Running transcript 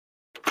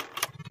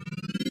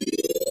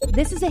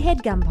This is a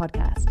HeadGum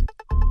podcast.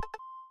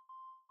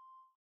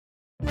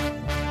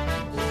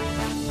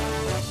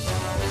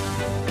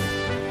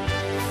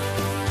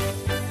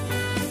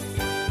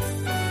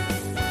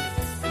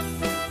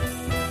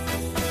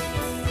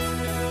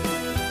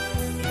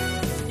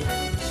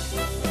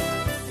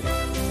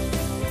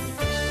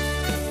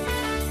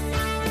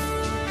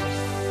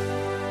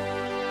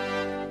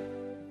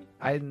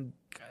 I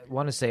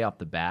want to say off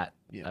the bat,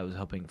 Yeah. I was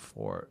hoping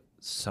for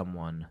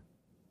someone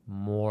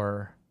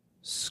more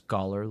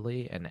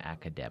scholarly and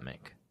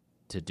academic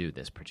to do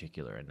this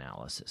particular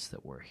analysis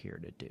that we're here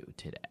to do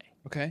today.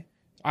 Okay.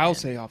 I'll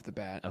say off the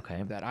bat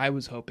Okay. that I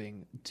was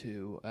hoping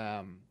to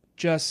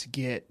just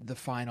get the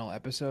final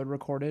episode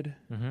recorded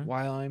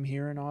while I'm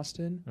here in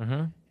Austin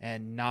Mm-hmm.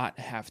 and not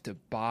have to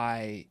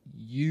buy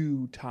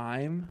you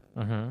time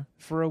Mm-hmm.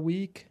 for a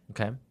week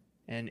Okay.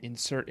 and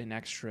insert an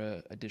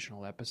extra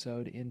additional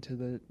episode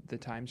into the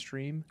time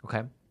stream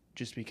Okay.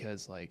 just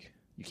because, like,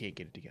 you can't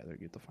get it together to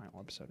get the final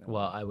episode out.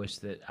 Well, I wish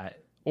that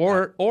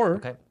Or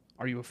okay.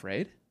 are you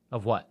afraid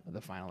Of what? of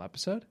the final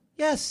episode?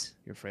 Yes.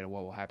 You're afraid of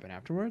what will happen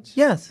afterwards?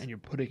 Yes. And you're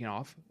putting it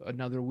off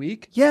another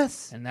week?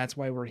 Yes. And that's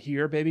why we're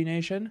here, Baby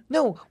Nation.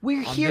 No,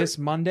 we're On here. this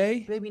Monday,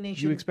 Baby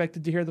Nation. you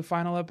expected to hear the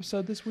final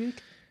episode this week?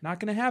 Not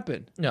going to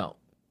happen. No.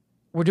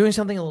 We're doing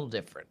something a little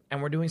different.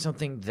 And we're doing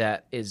something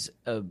that is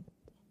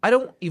I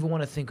don't even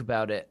want to think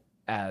about it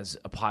as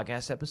a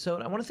podcast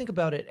episode. I want to think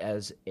about it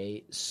as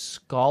a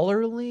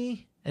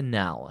scholarly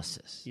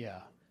analysis. Yeah.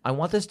 I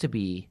want this to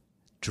be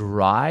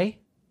dry,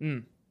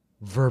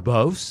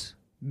 verbose,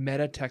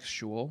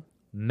 Metatextual.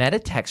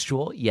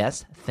 metatextual.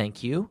 Yes,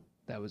 thank you.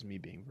 That was me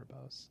being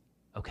verbose.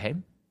 Okay.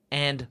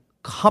 And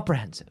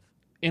comprehensive,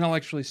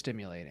 Intellectually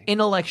stimulating.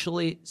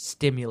 intellectually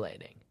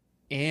stimulating.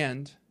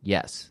 And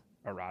Yes.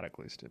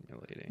 erotically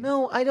stimulating.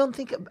 No, I don't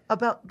think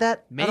about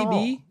that at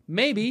all.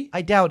 Maybe.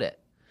 I doubt it.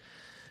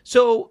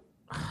 So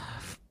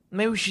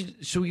maybe we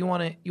should. So you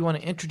want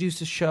to introduce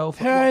the show?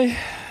 Hi.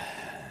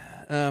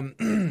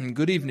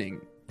 Good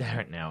evening.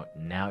 There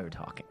now you're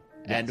talking.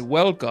 And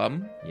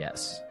welcome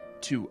Yes.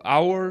 to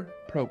our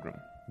program.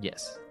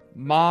 Yes.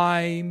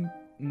 My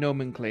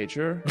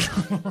nomenclature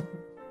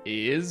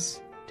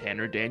is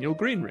Tanner Daniel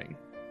Greenring.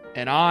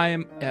 And I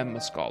am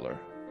a scholar.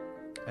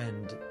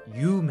 And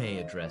you may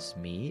address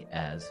me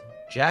as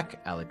Jack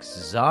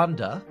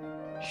Alexander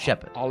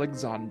Shepard.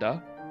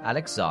 Alexander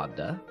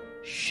Alexander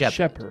Shepard.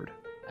 Shepherd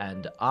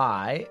And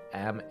I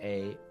am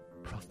a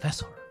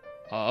professor.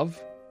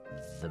 of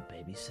The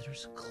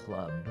Babysitters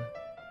Club.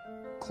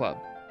 Club.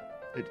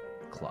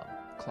 Club.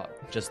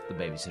 Just the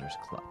Babysitters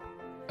Club.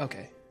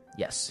 Okay,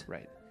 Yes.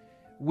 right.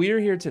 We're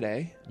here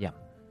today Yeah.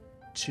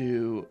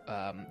 to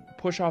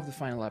push off the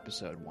final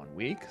episode 1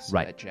 week so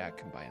Right. that Jack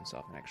can buy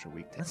himself an extra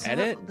week to That's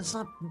edit. That's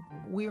not.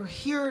 We're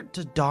here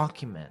to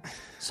document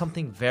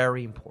something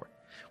very important.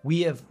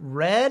 We have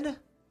read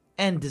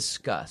and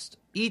discussed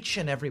each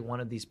and every one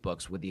of these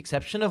books, with the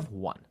exception of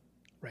one.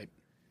 Right.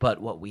 But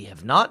what we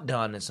have not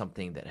done is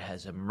something that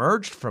has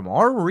emerged from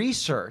our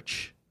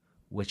research,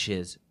 which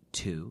is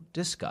to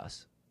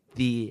discuss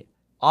the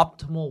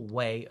optimal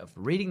way of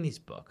reading these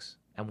books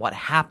and what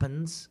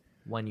happens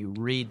when you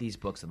read these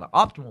books in the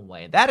optimal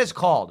way. And that is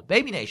called,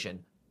 Baby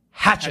Nation,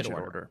 Hatchet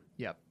Order.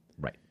 Yep.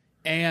 Right.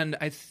 And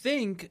I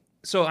think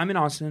so. I'm in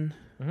Austin.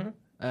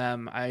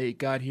 Mm-hmm. I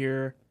got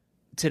here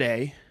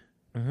today,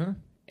 Mm-hmm.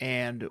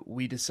 and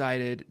we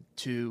decided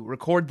to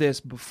record this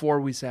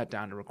before we sat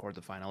down to record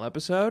the final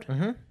episode.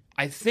 Mm-hmm.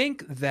 I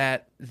think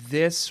that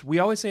we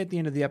always say at the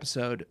end of the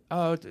episode,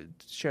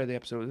 share the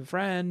episode with a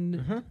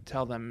friend,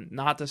 tell them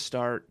not to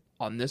start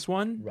on this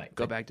one, Right.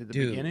 go back to the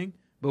Do. beginning.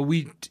 But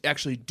we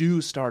actually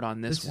do start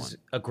on this This one. is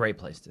a great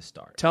place to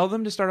start. Tell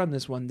them to start on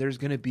this one. There's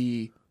going to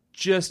be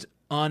just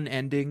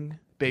unending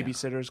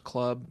Babysitters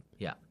Club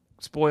Yeah.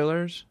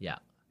 spoilers, Yeah.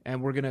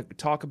 and we're going to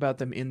talk about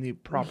them in the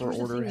proper Here's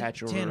the order, thing that,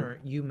 hatch order. Tanner,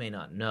 you may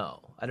not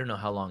know. I don't know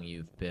how long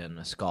you've been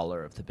a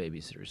scholar of the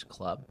Babysitters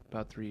Club.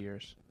 About 3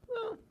 years.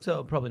 Well,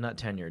 so probably not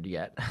tenured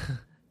yet.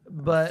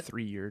 But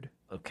 3-yeared.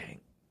 okay.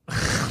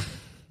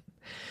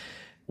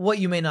 What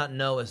you may not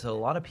know is that a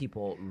lot of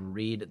people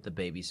read the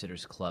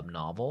Babysitters Club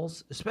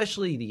novels,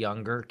 especially the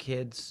younger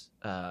kids,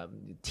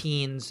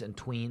 teens and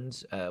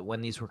tweens,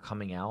 when these were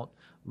coming out,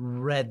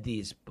 read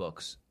these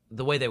books.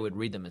 The way they would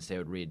read them is they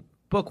would read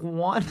book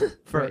one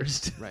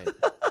first. Right.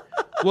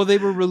 Well, they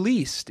were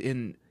released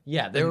in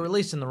Yeah, they were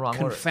released in the wrong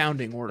order.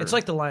 confounding order. It's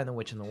like The Lion, the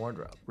Witch, and the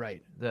Wardrobe,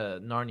 right. the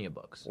Narnia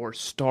books. Or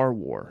Star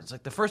Wars. It's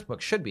like the first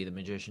book should be The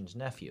Magician's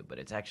Nephew, but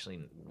it's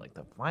actually like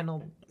the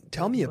final.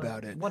 Tell me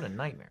about it. What a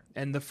nightmare.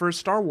 And the first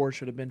Star Wars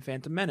should have been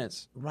Phantom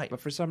Menace. Right. But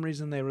for some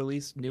reason they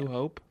released New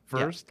Hope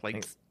first, like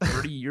Thanks.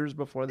 30 years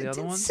before the It's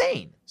other one.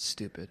 insane.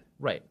 Stupid.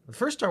 Right. The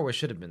first Star Wars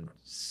should have been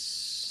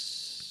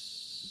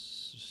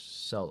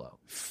Solo.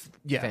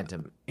 Yeah.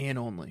 Phantom. And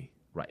only.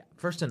 Right.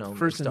 First and only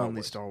First Star and only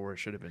Wars. Star Wars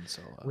should have been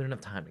Solo. We don't have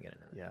time to get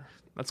into that. Yeah.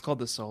 That's called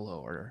the Solo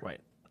order. Right.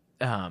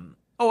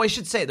 I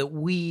should say that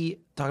we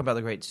talk about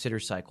the great Sitter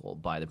Cycle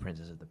by the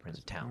Princess of the Prince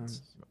of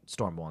Towns.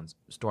 Stormborn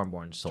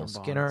Soul Stormbonds.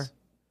 Skinner.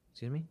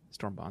 Excuse me?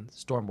 Storm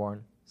Bonds.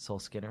 Stormborn Soul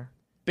Skinner.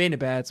 Bane of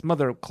Bats,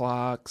 Mother of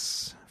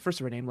Clocks, First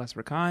of Her Name, Last of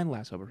Her Kind,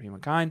 Last Hope of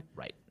Humankind.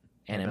 Right.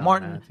 And Bell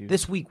Martin, Matthews.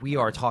 this week we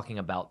are talking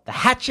about the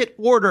Hatchet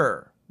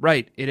Order.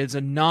 Right. It is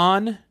a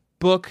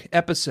non-book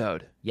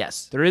episode.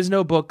 Yes. There is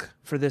no book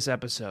for this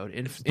episode.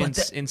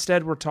 But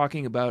Instead, we're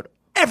talking about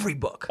Every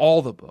book.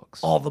 all the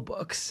books. All the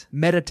books.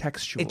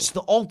 Metatextual. It's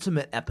the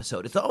ultimate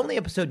episode. It's the only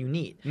episode you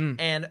need.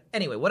 And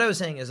anyway, what I was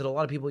saying is that a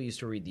lot of people used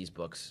to read these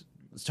books,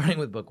 starting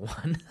with book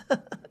 1,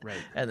 Right.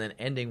 and then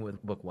ending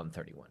with book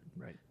 131.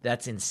 Right.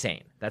 That's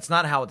insane. That's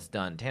not how it's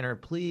done. Tanner,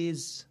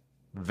 please,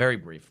 very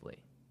briefly,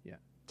 Yeah.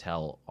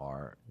 tell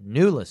our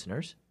new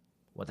listeners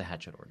what the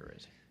Hatchet Order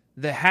is.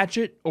 The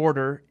Hatchet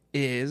Order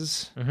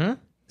is Mm-hmm.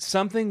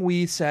 something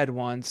we said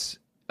once,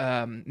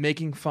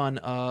 making fun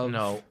of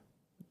No,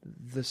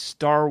 the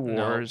Star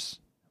Wars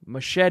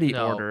Machete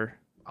No. Order.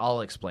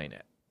 I'll explain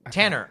it.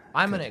 Tanner,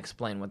 I'm going to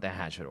explain what the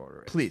Hatchet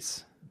Order is.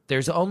 Please.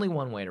 There's only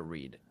one way to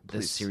read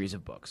this Please. series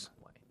of books.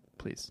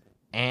 Please.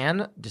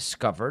 Anne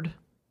discovered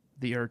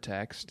The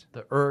Urtext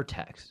the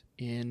Ur-text,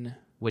 in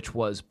which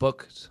was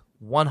books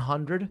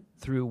 100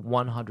 through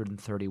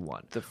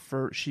 131.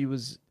 she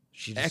was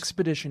She just,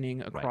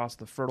 expeditioning across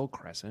the Fertile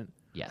Crescent,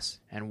 yes,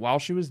 and while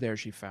she was there,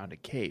 she found a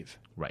cave.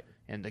 right,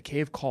 And the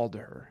cave called to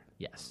her,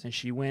 yes. and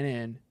she went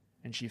in,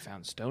 and she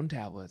found stone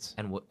tablets.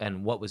 And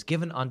what was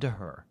given unto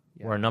her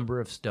were a number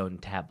of stone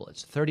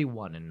tablets,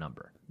 31 in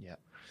number. Yeah.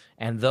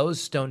 And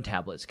those stone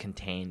tablets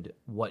contained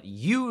what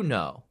you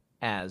know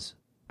as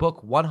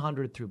book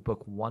 100 through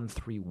book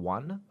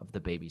 131 of the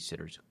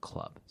Babysitters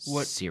Club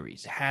What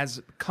series.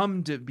 has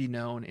come to be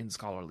known in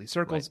scholarly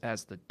circles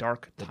as the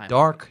Dark The Timeline.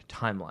 Dark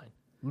Timeline.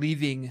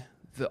 Leaving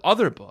the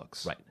other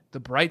books, Right. the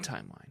Bright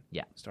Timeline,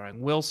 Yeah. starring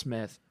Will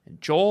Smith and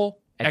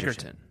Joel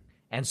Edgerton.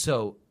 And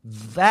so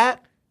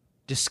that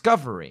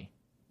discovery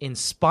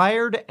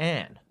inspired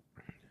Anne,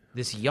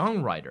 this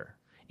young writer,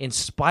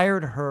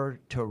 inspired her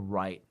to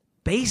write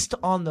based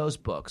on those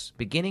books,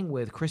 beginning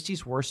with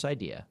Christie's Worst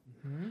Idea,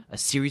 a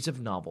series of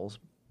novels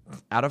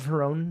out of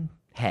her own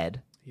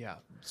head Yeah.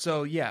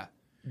 So, yeah.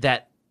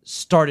 that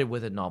started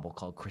with a novel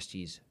called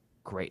Christie's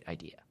Great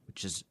Idea,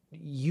 which is,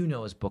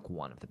 as book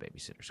 1 of the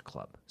Babysitters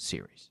Club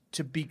series.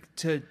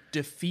 To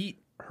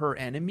defeat her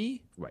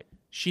enemy, Right.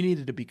 she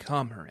needed to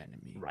become her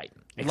enemy. Right.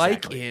 Like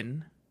Exactly.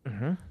 in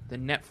the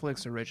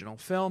Netflix original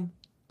film,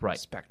 Right.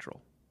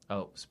 Spectral.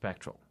 Oh,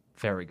 Spectral.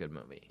 Very good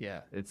movie.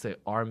 Yeah. It's an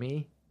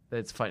army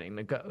that's fighting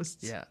the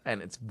ghosts. Yeah.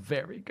 And it's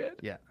very good.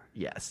 Yeah.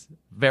 Yes.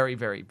 Very,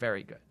 very,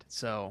 very good.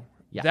 So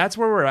Yeah. that's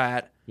where we're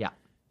at. Yeah.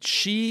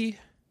 She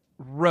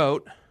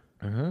wrote.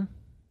 Mm-hmm.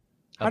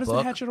 How does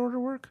the Hatchet Order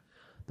work?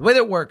 The way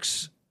that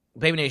works,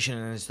 Baby Nation,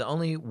 and it's the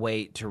only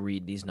way to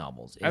read these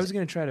novels, is I was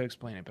going to try to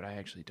explain it, but I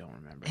actually don't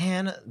remember.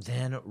 Anne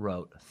then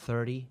wrote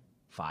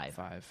 35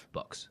 5.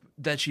 books.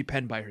 That she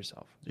penned by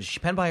herself. She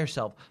penned by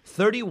herself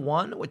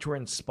 31, which were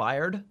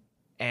inspired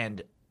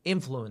and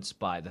influenced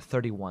by the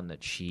 31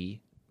 that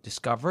she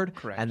discovered.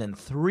 Correct. And then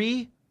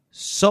 3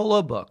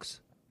 solo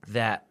books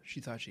that She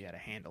thought she had a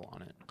handle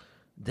on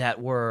it.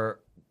 were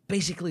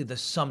basically the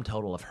sum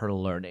total of her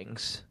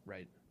learnings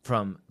Right.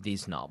 from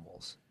these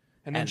novels.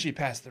 And then And she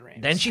passed the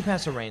reins. Then she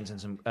passed the reins in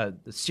some a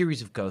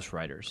series of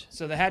ghostwriters.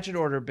 So the Hatchet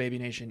Order, Baby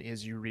Nation,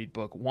 is you read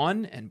book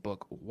 1 and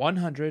book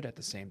 100 at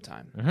the same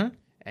time,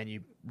 and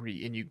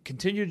you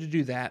continue to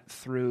do that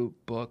through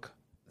book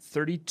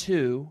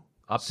 32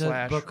 Up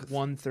to / book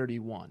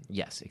 131.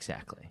 Yes,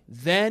 exactly.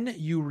 Then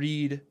you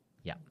read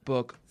Yeah.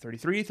 book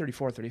 33,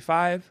 34,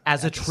 35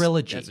 As a at the-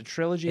 trilogy. As a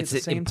trilogy It's at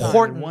the same important.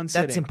 time in one That's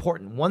sitting.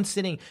 important. One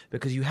sitting,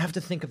 because you have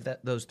to think of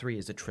those 3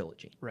 as a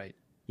trilogy. Right.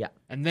 Yeah.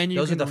 And then you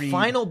Those are can the read,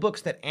 final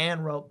books that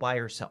Anne wrote by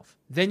herself.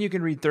 Then you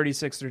can read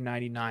 36 through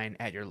 99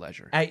 at your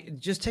leisure.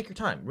 Just take your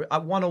time.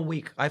 One a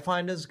week, I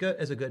find as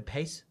a good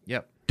pace.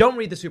 Yep. Don't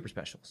read the super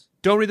specials.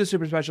 Don't read the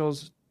super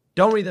specials.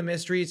 Don't read the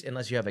mysteries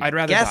unless you have a I'd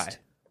rather guest. die.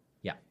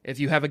 Yeah. If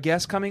you have a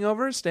guest coming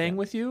over, staying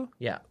with you,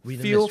 Yeah. Read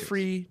the feel mysteries.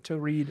 free to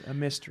read a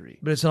mystery.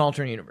 But it's an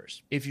alternate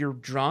universe. If you're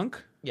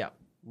drunk, Yeah.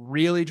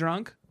 really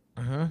drunk,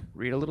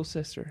 read A Little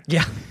Sister.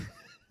 Yeah.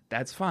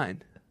 That's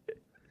fine.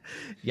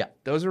 Yeah.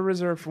 Those are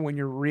reserved for when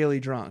you're really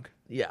drunk.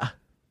 Yeah.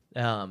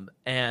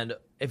 And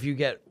if you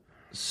get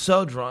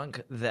so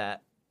drunk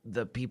that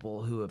the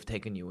people who have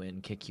taken you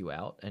in kick you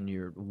out and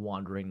you're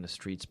wandering the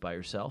streets by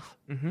yourself,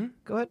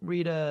 go ahead and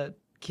read a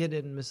kid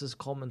in Mrs.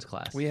 Coleman's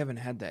class. We haven't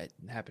had that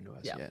happen to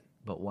us yeah. yet.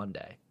 But one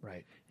day,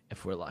 Right.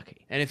 if we're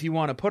lucky. And if you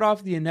want to put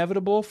off the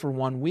inevitable for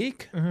 1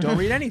 week, don't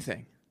read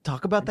anything.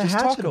 Talk about the Just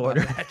talk Hatchet about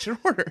Order. the Hatchet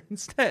Order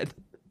instead.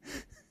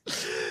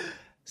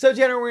 So,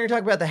 Jenna, we're going to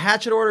talk about the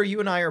Hatchet Order. You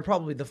and I are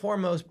probably the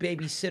foremost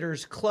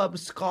Babysitters Club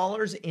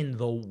scholars in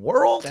the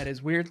world. That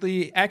is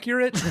weirdly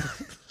accurate.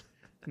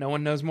 No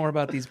one knows more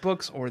about these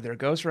books or their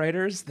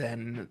ghostwriters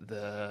than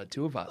the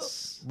two of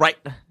us. Right.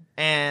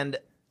 And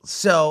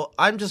so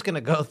I'm just going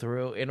to go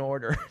through in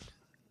order.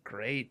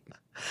 Great.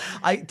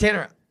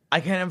 Tanner, I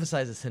can't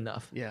emphasize this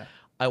enough. Yeah.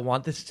 I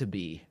want this to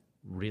be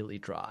really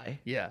dry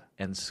Yeah.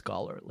 and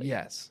scholarly.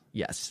 Yes.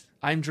 Yes.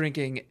 I'm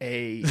drinking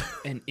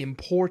an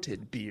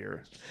imported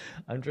beer.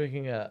 I'm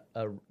drinking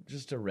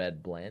just a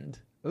red blend.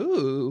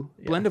 Ooh.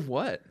 Blend of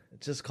what?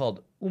 It's just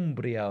called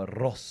Umbria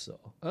Rosso.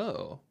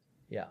 Oh.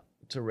 Yeah,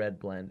 it's a red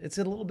blend. It's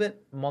a little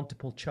bit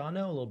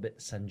Montepulciano, a little bit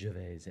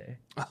Sangiovese.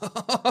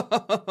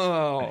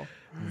 Oh.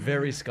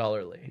 Very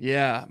scholarly.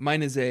 Yeah,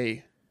 mine is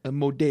a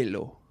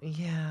Modelo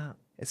Yeah.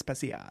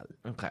 Especial.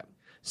 Okay.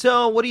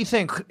 So, what do you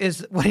think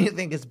is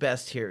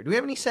best here? Do we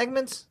have any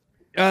segments?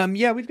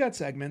 Yeah, we've got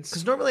segments.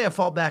 Because normally I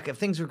fall back if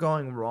things are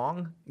going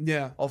wrong.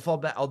 Yeah. I'll fall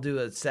back. I'll do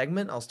a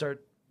segment. I'll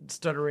start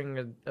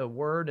stuttering a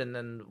word, and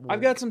then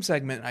I've got some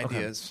segment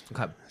ideas.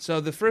 Okay. So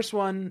the first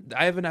one,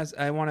 I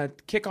want to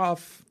kick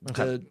off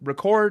the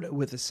record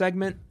with a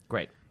segment.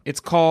 Great. It's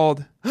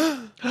called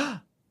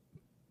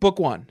Book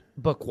 1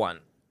 Book 1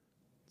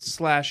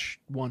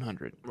 /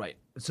 100. Right.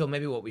 So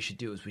maybe what we should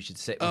do is we should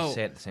say it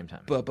at the same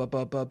time. You say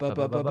 100.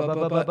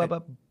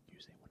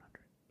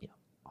 Yeah.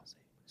 I'll say.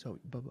 So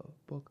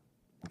book.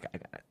 Okay, I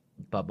got it.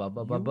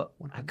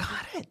 I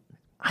got it.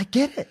 I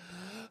get it.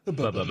 Book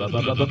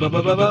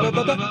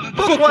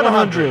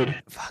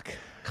 100. Fuck.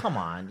 Come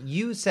on.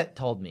 You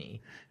told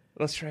me.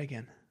 Let's try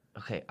again.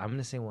 Okay, I'm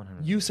gonna say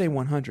 100. You say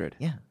 100.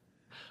 Yeah.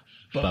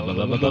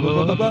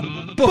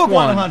 Book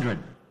 100.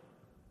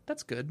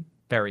 That's good.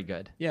 Very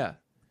good. Yeah.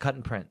 Cut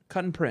and print.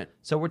 Cut and print.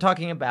 So we're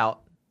talking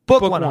about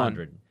Book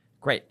 100.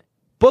 Great.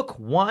 Book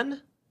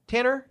 1,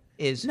 Tanner,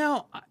 is...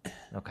 No,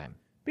 Okay.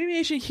 Baby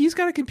Nation, he's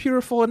got a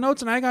computer full of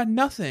notes and I got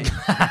nothing.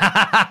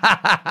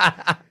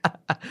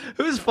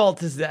 Whose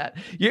fault is that?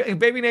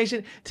 Baby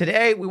Nation,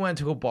 today we went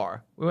to a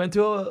bar. We went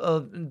to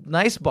a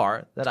nice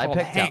bar that I called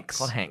picked Hank's. out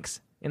called Hank's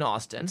in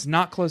Austin. It's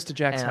not close to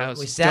Jack's And house.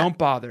 we sat- Don't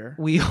bother.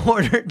 We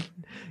ordered...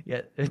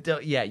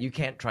 Yeah, you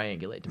can't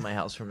triangulate to my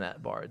house from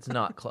that bar. It's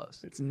not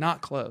close. It's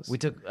not close. We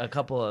took a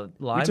couple of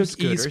Lime We took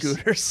scooters.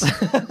 e-scooters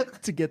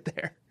to get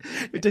there.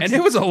 took And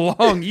it was a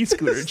long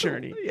e-scooter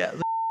journey. Yeah.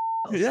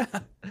 Yeah.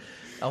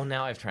 Oh,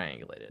 now I've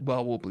triangulated.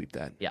 Well, we'll bleep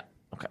that. Yeah.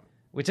 Okay.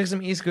 We took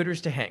some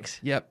e-scooters to Hank's.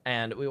 Yep.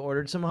 And we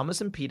ordered some hummus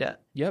and pita.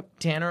 Yep.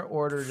 Tanner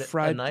ordered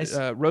Fried, a nice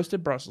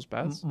roasted Brussels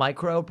sprouts.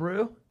 micro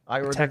brew. I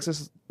ordered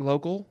Texas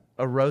local.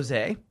 a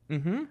rosé.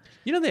 Mm-hmm.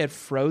 You know they had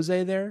Froze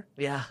there?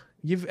 Yeah,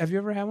 Have you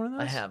ever had one of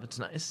those? I have. It's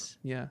nice.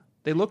 Yeah.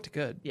 They looked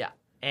good. Yeah.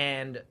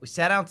 And we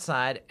sat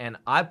outside, and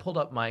I pulled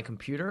up my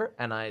computer,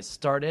 and I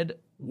started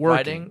Working.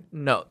 writing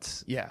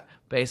notes Yeah.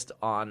 based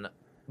on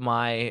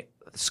my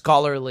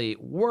scholarly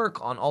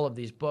work on all of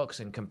these books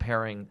and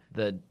comparing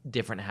the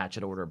different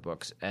Hatchet Order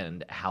books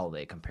and how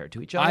they compare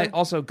to each other. I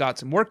also got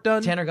some work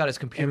done. Tanner got his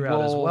computer And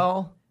out as we'll-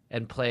 well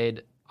and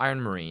played Iron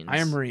Marines.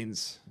 Iron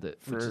Marines which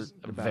for is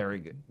a about very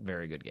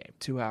good game.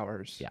 2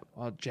 hours. Yeah.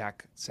 While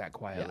Jack sat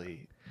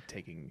quietly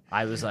taking...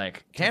 I was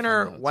like,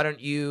 Tanner, notes. why don't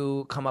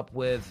you come up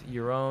with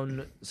your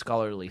own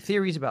scholarly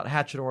theories about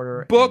Hatchet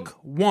Order? Book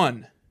 1.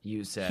 And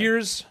you said,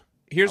 Here's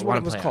I what wanna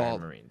it was play Iron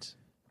called. Marines.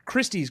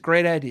 Christie's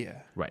Great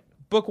Idea. Right.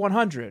 Book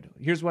 100.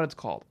 Here's what it's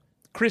called.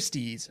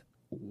 Christie's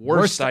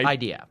Worst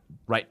idea.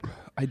 Right.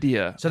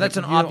 idea. So that's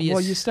an You- obvious-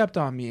 Well, you stepped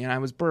on me and I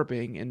was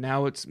burping, and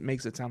now it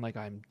makes it sound like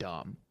I'm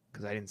dumb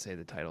because I didn't say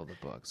the title of the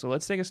book. So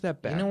let's take a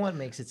step back. You know what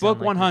makes it Book sound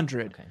like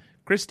 100. Okay.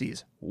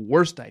 Christie's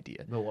Worst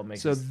Idea. But what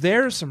makes So it...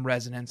 there's some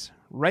resonance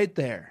right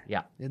there.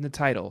 Yeah. In the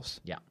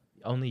titles. Yeah.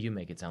 Only you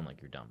make it sound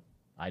like you're dumb.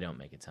 I don't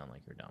make it sound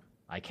like you're dumb.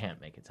 I can't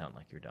make it sound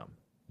like you're dumb.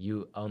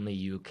 Only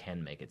you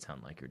can make it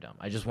sound like you're dumb.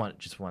 I just want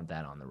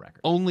that on the record.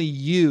 Only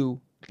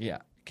you Yeah.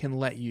 can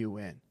let you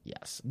in.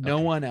 Yes. No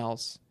Okay. one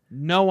else.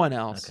 No one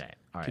else Okay.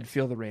 All can right.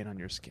 feel the rain on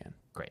your skin.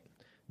 Great.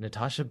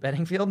 Natasha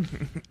Bedingfield?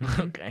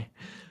 Okay.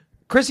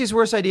 Christie's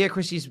Worst Idea.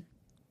 Christie's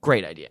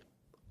Great Idea.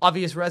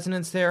 Obvious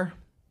resonance there.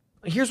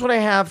 Here's what I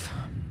have.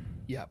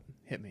 Yep.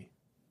 Hit me.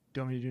 Do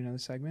you want me to do another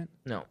segment?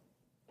 No.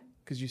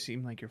 Because you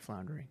seem like you're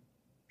floundering.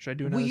 Should I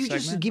do another Will you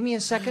segment? just give me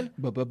a second?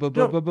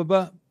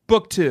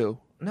 Book 2.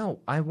 No,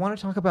 I want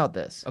to talk about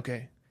this.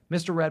 Okay.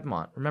 Mr.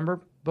 Redmont.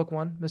 Remember book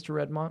 1, Mr.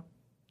 Redmont?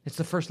 It's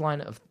the first line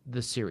of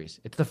the series.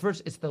 It's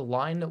the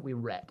line that we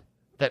read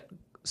that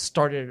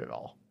started it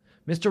all.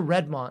 Mr.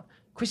 Redmont,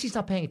 Chrissy's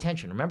not paying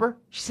attention, remember?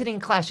 She's sitting in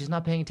class, she's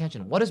not paying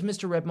attention. What does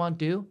Mr. Redmont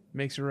do?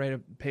 Makes you write a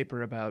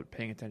paper about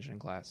paying attention in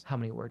class. How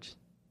many words?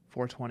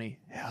 420.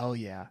 Hell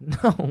yeah.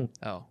 No.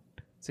 Oh.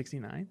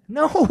 69?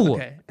 No.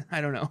 Okay.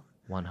 I don't know.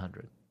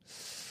 100.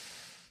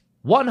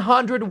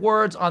 100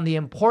 words on the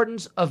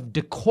importance of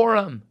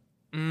decorum.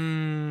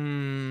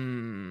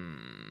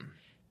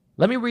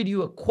 Let me read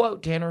you a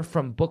quote, Tanner,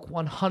 from book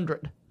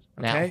 100.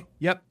 Now, Okay.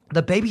 Yep.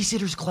 the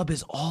Babysitters Club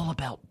is all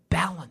about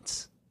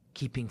balance,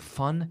 keeping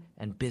fun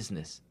and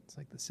business It's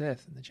like the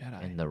Sith and the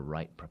Jedi. in the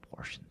right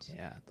proportions.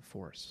 Yeah, the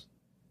Force.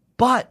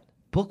 But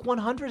book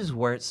 100 is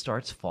where it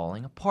starts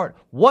falling apart.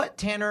 What,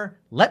 Tanner,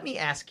 let me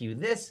ask you,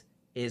 this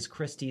is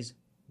Christie's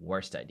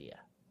worst idea.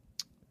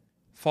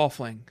 Fall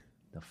fling.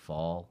 The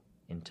fall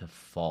into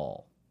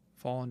fall.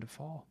 Fall into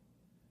fall.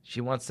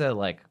 She wants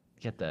to,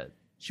 get the...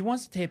 She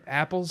wants to tape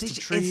apples to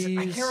trees.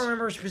 I can't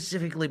remember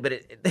specifically, but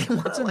they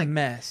want It's to, a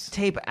mess.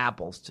 tape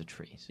apples to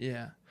trees.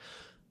 Yeah.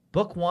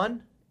 Book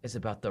 1 is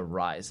about the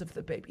rise of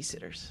the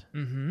babysitters.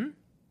 Mm-hmm.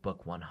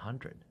 Book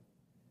 100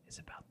 is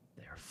about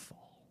their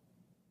fall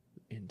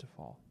Into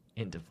fall.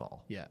 into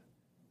fall. Yeah.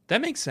 That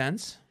makes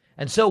sense.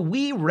 And so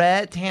we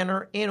read,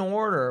 Tanner, in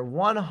order,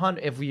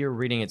 100, if you're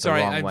reading it the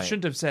Sorry, wrong I way.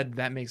 shouldn't have said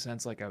that makes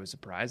sense like I was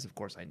surprised. Of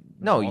course, I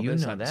No, know all you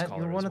this. know I'm a that.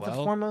 scholar You're one as of the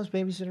well. foremost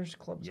Babysitters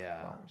Club Yeah.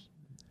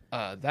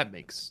 scholars. That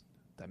makes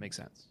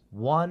sense.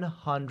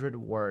 100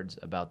 words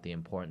about the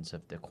importance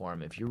of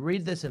decorum. If you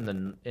read this in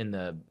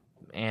the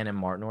Anne and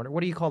Martin order,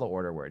 what do you call the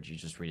order words? You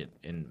just read it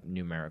in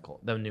numerical.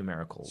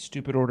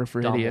 Stupid order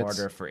for dumb idiots.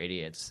 order for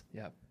idiots.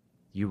 Yep.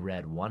 You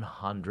read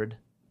 100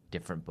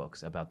 different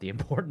books about the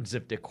importance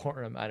of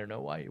decorum. I don't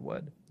know why you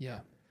would. Yeah.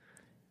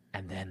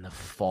 And then the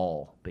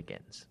fall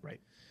begins. Right.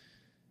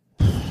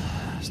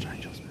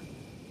 Starring Joe Smith.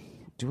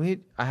 Do we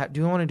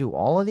want to do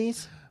all of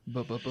these?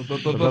 Book Book 2.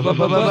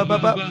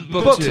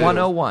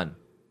 101.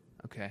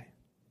 Okay.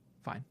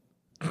 Fine.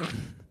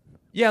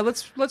 Yeah,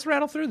 let's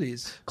rattle through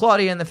these.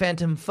 Claudia and the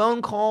Phantom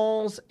phone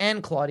calls,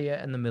 and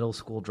Claudia and the middle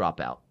school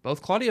dropout.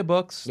 Both Claudia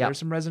books. Yep. There's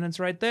some resonance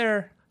right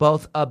there.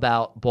 Both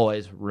about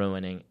boys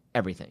ruining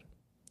everything.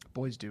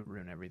 Boys do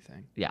ruin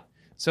everything. Yeah.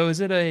 So is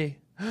it a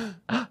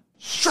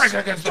Strike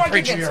against the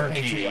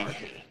patriarchy.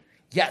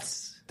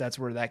 Yes. that's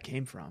where that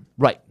came from?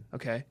 Right.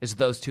 Okay. It's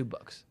those two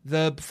books.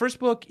 The first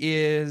book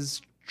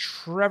is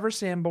Trevor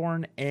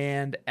Sanborn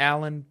and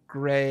Alan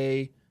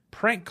Gray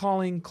prank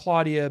calling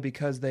Claudia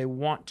because they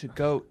want to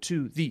go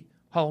to the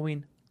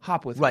Halloween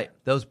hop with her. Right.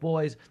 Those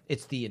boys,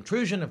 it's the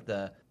intrusion of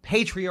the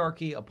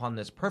patriarchy upon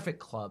this perfect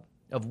club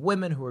of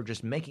women who are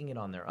just making it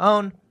on their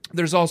own.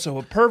 There's also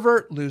a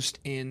pervert loosed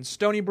in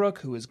Stony Brook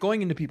who is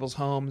going into people's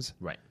homes,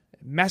 Right.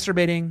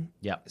 masturbating,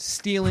 Yep.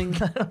 stealing, and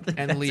That's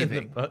in the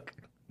leaving. book.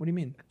 What do you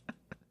mean?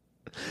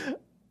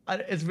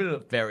 It's been a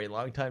very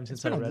long time since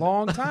It's been I a read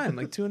long time,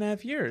 like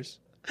 2.5 years.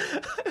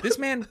 This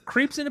man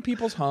creeps into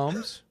people's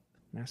homes,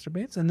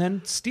 masturbates, and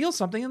then steals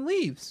something and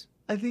leaves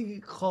it. I think he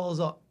calls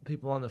up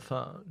people on the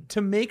phone.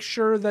 to make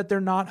sure that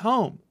they're not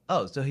home.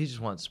 Oh, so he just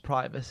wants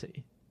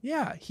privacy.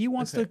 Yeah, he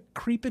wants to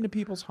creep into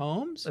people's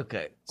homes,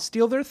 Okay.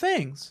 steal their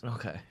things.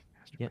 Okay.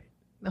 Yeah.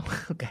 No.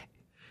 Okay.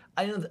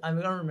 I don't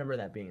remember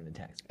that being in the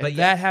text. But But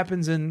that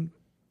happens in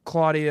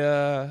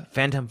Claudia,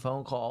 Phantom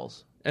phone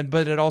calls.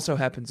 but it also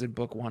happens in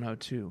book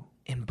 102,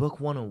 In book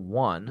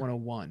 101,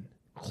 101.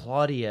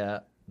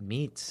 Claudia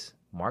meets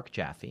Mark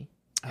Jaffe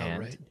and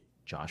right.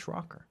 Josh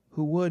Rocker.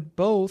 Who would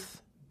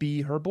both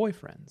be her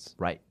boyfriends,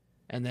 Right.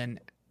 and then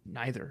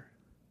neither.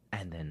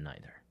 And then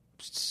neither.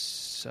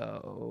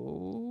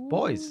 So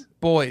Boys.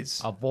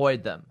 boys.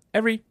 Avoid them.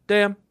 Every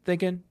damn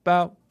thinking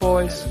about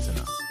boys. That's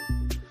enough.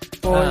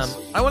 Boys.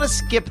 I want to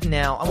skip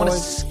now. I want to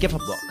Boys. skip a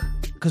book.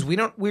 Because we're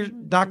not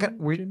going to...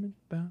 Dreaming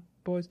about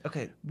boys.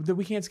 Okay.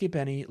 We can't skip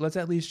any. Let's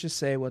at least just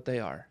say what they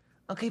are.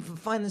 Okay,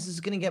 fine. This is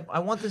going to get... I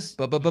want this...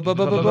 Book Book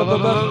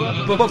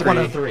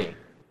 103.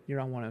 You're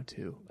on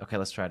 102. Okay,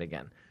 let's try it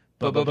again.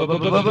 Book Book 3.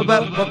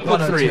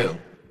 102.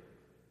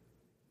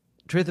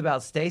 Truth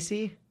about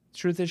Stacy,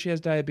 Truth is she has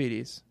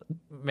diabetes.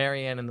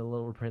 Marianne, and the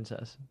Little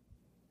Princess.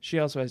 She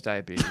also has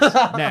diabetes.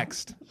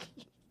 Next.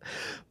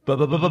 Book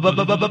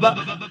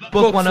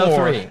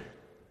 103.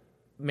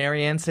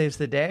 Marianne saves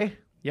the day.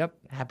 Yep.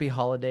 Happy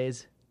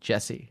holidays,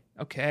 Jesse.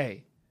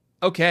 Okay.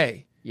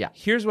 Yeah.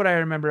 Here's what I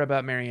remember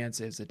about Marianne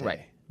Saves the Day.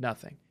 Right.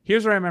 Nothing.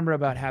 Here's what I remember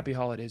about Happy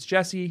Holidays,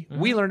 Jesse.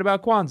 We learned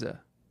about Kwanzaa.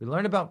 We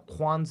learned about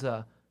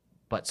Kwanzaa,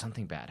 but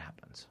something bad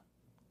happens.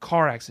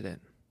 Car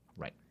accident.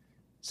 Right.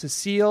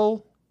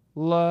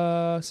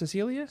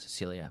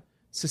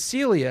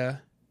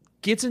 Cecilia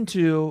gets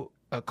into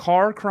a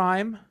car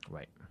crime,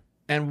 Right.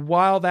 and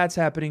while that's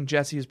happening,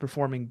 Jesse is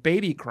performing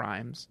baby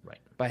crimes Right.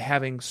 by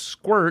having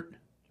squirt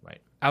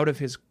Right. out of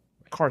his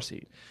car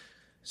seat.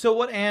 So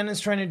what Anne is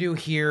trying to do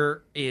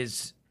here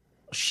is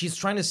she's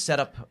trying to set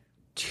up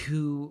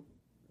two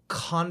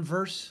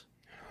converse,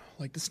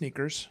 Like the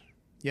sneakers.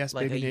 Yes,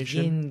 like Baby a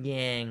Nation.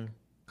 yin-yang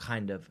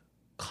kind of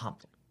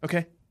conflict.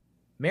 Okay.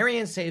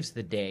 Marianne Saves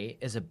the Day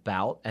is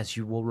about, as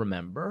you will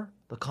remember,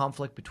 the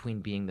conflict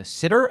between being the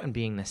sitter and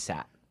being the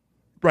sat.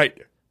 Right.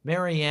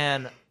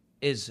 Marianne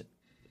is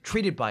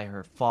treated by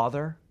her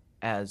father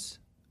as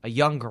a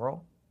young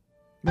girl.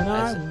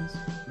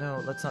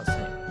 No, let's not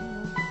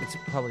sing. It's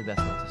probably best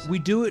not to sing. We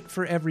do it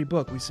for every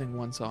book. We sing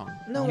one song.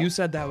 No. You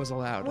said that was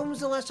allowed. When was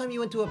the last time you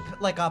went to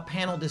a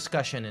panel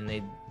discussion and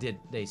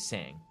they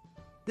sang?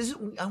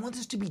 I want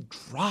this to be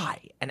dry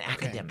and Okay,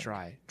 academic.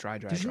 dry. They're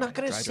not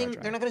gonna sing.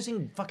 dry. They're not gonna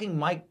sing fucking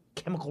My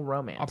Chemical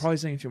Romance. I'll probably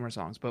sing a few more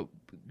songs, but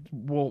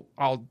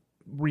I'll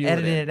reel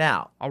edit it in. it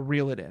out. I'll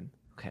reel it in.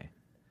 Okay.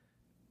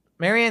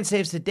 Marianne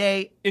Saves the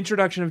Day.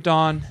 Introduction of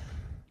Dawn.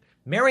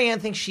 Marianne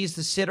thinks she's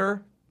the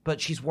sitter, but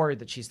she's worried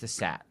that she's the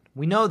sat.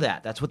 We know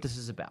that. That's what this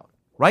is about,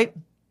 right?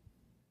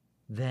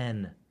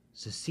 Then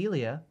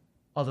Cecilia,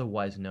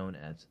 otherwise known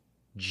as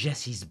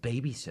Jesse's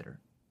babysitter,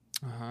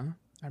 Uh-huh.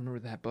 I remember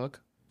that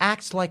book.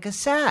 acts like a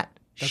sat.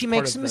 That's She part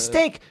makes of a the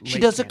mistake. She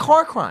late does a canon.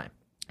 car crime.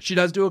 She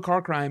does do a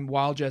car crime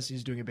while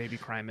Jesse's doing a baby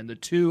crime, and the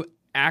two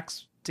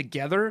acts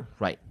together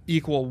Right.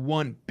 equal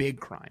one big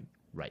crime,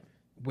 Right.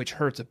 which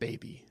hurts a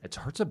baby. It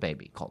hurts a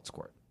baby called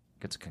Squirt.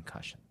 Gets a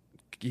concussion.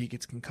 He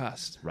gets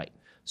concussed. Right.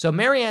 So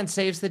Marianne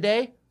saves the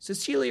day.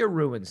 Cecilia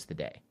ruins the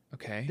day.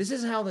 Okay. This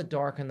is how the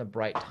Dark and the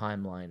Bright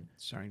timeline.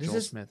 Starring this Joel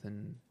is- Smith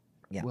and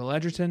Yeah. Will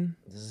Edgerton.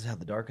 This is how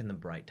the Dark and the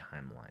Bright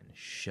timeline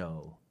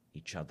show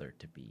each other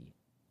to be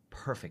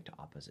perfect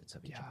opposites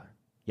of each Yeah. other.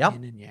 Yep.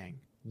 Yin and Yang.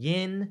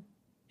 Yin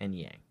and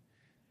Yang.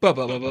 Book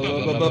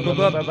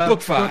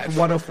 5.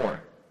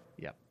 104.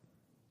 Yep.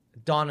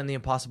 Dawn and the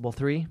Impossible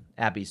 3,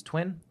 Abby's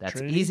twin. That's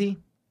Trinity? easy.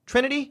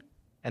 Trinity,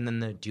 and then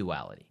the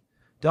duality.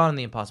 Dawn and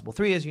the Impossible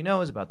 3, as you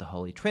know, is about the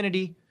Holy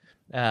Trinity.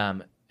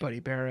 Buddy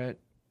Barrett,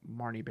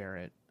 Marnie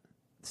Barrett,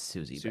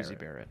 Susie Susie Barrett.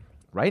 Barrett.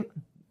 Right?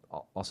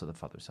 Also the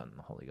Father, Son, and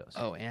the Holy Ghost.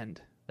 Oh, and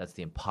That's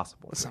the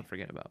Impossible let's 3. not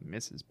forget about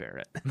Mrs.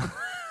 Barrett.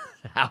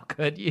 How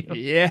could you?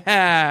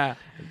 Yeah.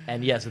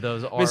 And yes,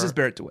 those are Mrs.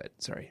 Barrett DeWitt.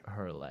 Sorry.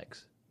 her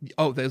legs.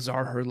 Oh, those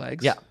are her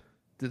legs? Yeah.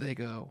 Do they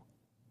go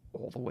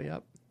all the way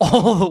up?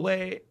 All the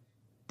way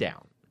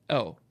down.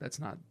 Oh, that's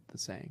not the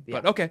saying.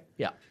 Yeah. But okay.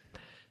 Yeah.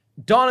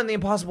 Dawn and the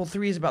Impossible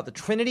 3 is about the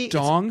Trinity.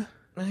 Dong.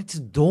 It's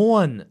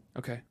Dawn.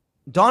 Okay.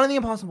 Dawn and the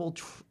Impossible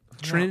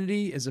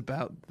Trinity is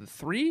about the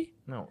 3?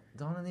 No,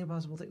 Dawn and the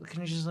Impossible 3.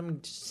 Can you just let me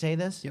just say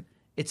this? Yep.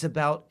 It's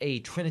about a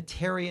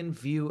Trinitarian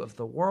view of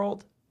the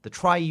world, the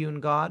triune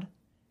God.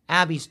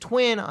 Abby's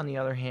twin, on the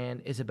other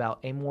hand, is about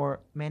a more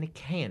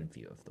Manichaean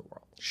view of the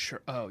world.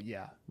 Sure. Oh,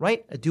 yeah.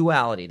 Right? A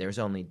duality. There's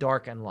only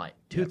dark and light.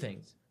 Two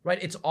things. Right?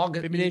 It's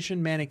August. Baby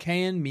Nation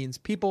Manichaean means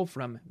people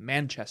from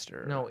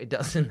Manchester. No, it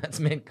doesn't. That's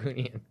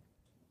Mancunian.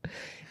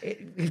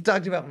 We've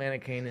talked about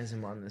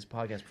Manichaeanism on this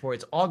podcast before.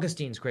 It's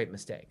Augustine's great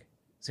mistake.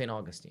 St.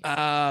 Augustine.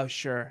 Oh,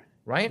 sure.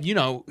 Right? You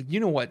know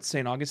what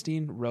St.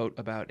 Augustine wrote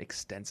about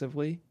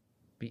extensively?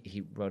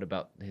 He wrote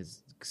about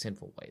his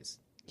sinful ways.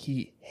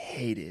 He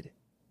hated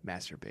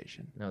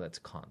masturbation. No, that's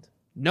Kant.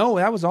 No,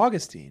 that was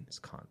Augustine. It's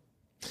Kant.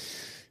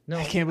 No,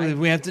 I can't believe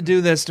we have to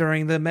do this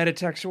during the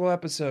metatextual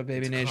episode,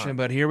 Baby Nation, Kant.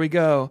 but here we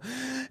go.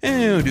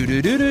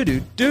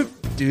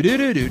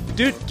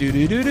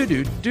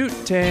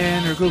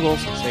 10 or Google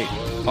St.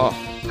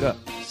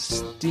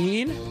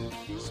 Augustine.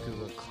 Let's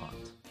Google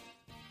Kant.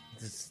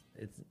 It's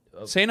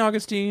St.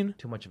 Augustine,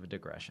 too much of a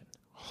digression.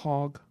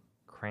 hog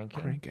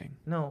Cranking? cranking.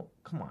 No,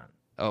 come on.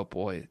 Oh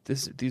boy,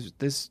 this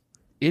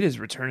it is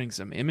returning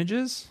some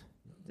images.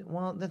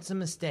 Well, that's a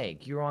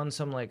mistake. You're on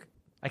some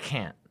I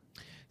can't.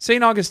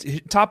 St.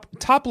 Augustine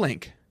top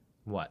link.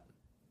 What?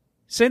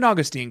 St.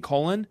 Augustine,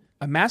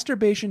 a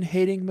masturbation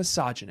hating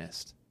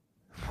misogynist.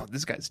 Oh,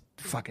 this guy's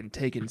fucking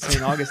taking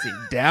St. Augustine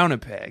down a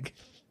peg.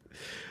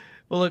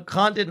 Well, look,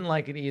 Kant didn't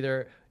like it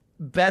either.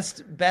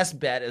 Best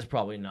bet is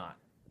probably not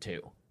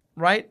to.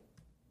 Right?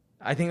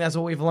 I think that's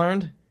what we've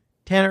learned.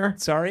 Tanner,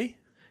 Sorry?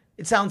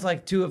 it sounds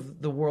like two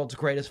of the world's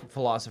greatest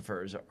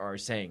philosophers are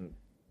saying,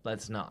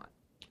 let's not.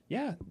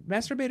 Yeah,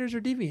 masturbators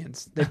are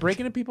deviants. They break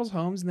into people's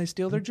homes and they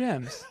steal their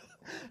gems.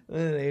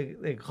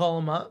 They call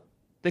them up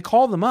They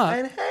call them up.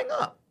 and hang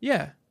up.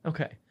 Yeah,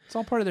 Okay. it's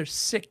all part of their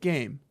sick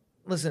game.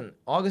 Listen,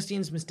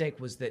 Augustine's mistake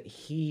was that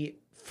he,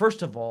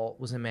 first of all,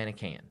 was a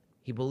Manichaean.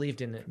 He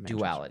believed in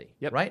duality,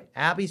 Yep. right?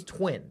 Abby's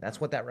twin, that's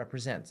what that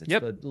represents. It's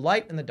Yep. the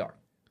light and the dark.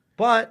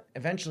 But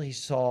eventually he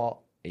saw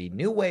a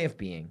new way of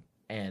being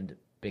and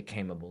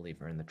became a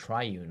believer in the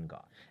triune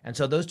God. And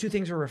so those two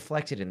things are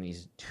reflected in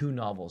these two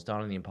novels,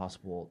 Dawn and the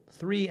Impossible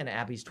 3 and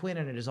Abby's Twin.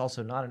 And it is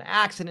also not an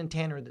accident,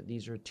 Tanner, that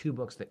these are two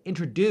books that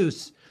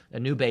introduce a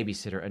new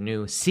babysitter, a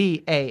new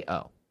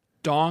CAO.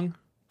 Dong,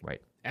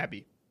 Right.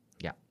 Abby.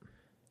 Yeah.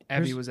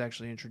 Abby Here's- was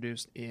actually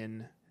introduced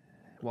in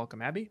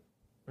Welcome Abby.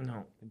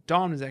 No.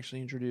 Dawn was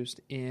actually introduced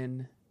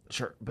in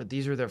Sure. But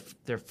these are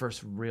their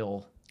first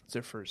real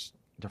their first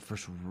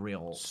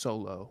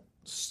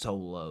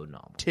solo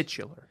novel.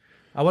 titular.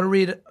 I want to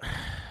read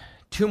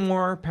two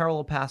more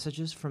parallel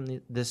passages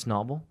from this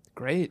novel.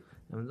 Great.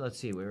 And let's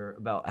see, we're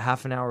about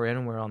half an hour in,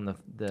 and we're on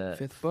the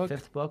Fifth book?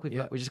 Fifth book.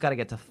 Yeah. We just got to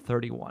get to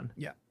 31.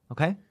 Yeah.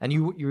 Okay. And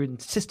you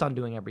insist on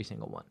doing every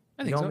single one.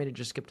 I You think don't so. want me to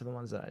just skip to the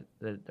ones that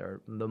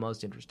are the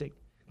most interesting.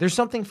 There's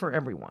something for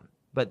everyone.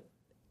 But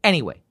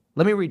anyway,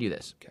 let me read you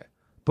this. Okay.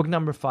 Book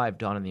number 5,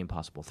 Dawn and the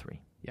Impossible 3.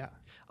 Yeah.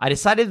 I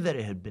decided that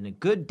it had been a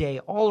good day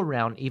all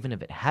around, even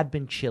if it had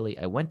been chilly.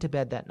 I went to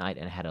bed that night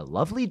and had a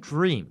lovely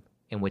dream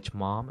in which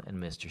Mom and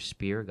Mr.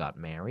 Spear got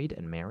married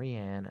and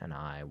Marianne and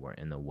I were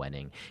in the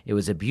wedding. It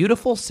was a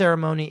beautiful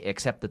ceremony,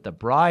 except that the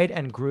bride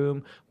and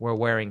groom were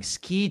wearing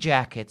ski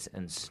jackets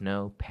and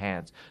snow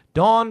pants.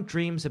 Dawn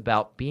dreams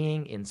about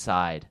being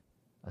inside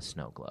a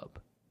snow globe.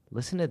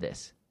 Listen to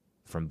this.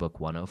 From book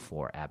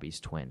 104, Abby's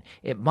Twin.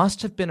 It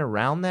must have been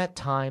around that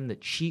time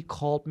that she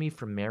called me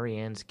from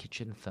Marianne's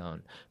kitchen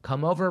phone.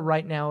 Come over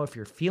right now if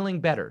you're feeling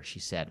better, she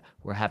said.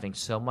 We're having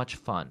so much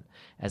fun.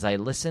 As I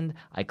listened,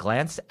 I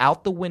glanced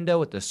out the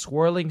window at the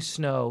swirling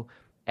snow.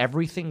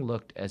 Everything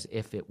looked as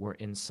if it were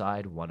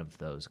inside one of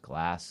those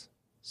glass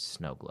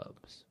snow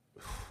globes.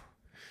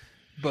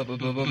 Book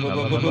Book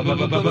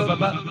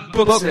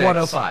six.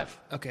 105.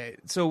 Okay,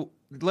 so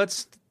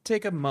let's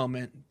take a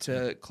moment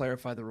to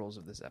clarify the rules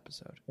of this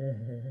episode.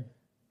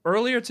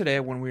 Earlier today,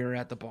 when we were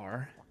at the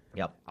bar,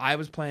 Yep. I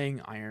was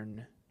playing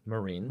Iron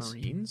Marines.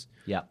 Marines.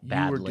 Yep. You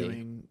Badly. were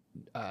doing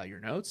your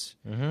notes,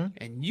 Mm-hmm.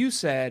 and you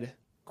said,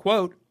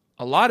 "quote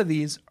a lot of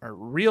these are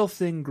real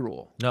thin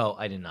gruel. No,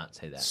 I did not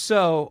say that.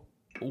 So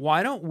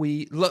why don't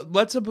we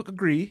let's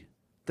agree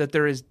that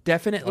there is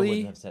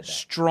definitely have said that.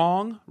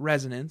 strong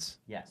resonance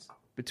Yes.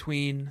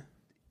 between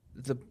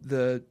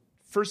the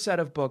first set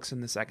of books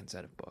and the second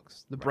set of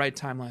books, the bright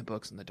timeline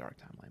books and the dark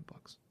timeline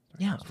books.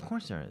 Yeah, of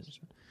course there is.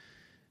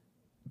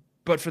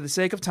 But for the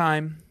sake of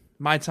time,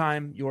 my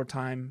time, your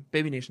time,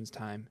 Baby Nation's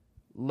time,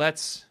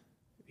 let's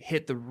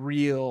hit the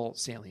real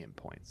salient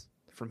points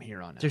from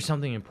here on out. There's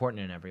something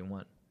important in every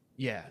one.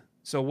 Yeah.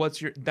 So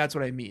that's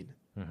what I mean.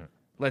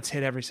 Let's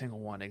hit every single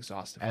one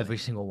exhaustively. Every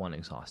single one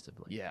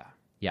exhaustively. Yeah.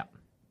 Yeah.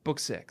 Book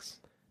 6.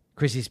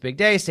 Chrissy's Big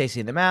Day,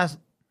 Stacy and the Mass.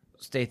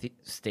 Stacy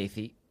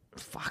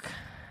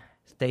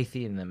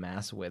and the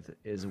Mass with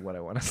is what I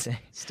want to say.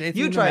 Stacy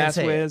You and the try and Math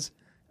say it. Whiz.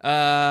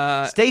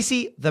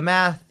 Stacy the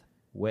Math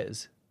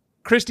Whiz.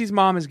 Christy's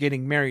mom is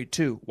getting married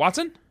to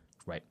Watson.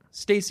 Right.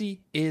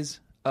 Stacy is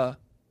a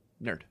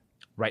nerd.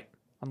 Right.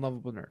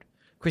 Unlovable nerd.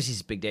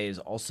 Chrissy's Big Day is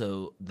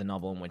also the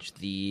novel in which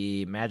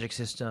the magic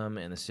system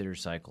and the Sitter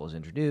cycle is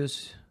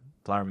introduced.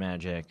 Flower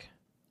magic.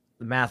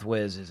 The Math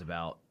Whiz is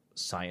about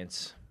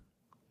science.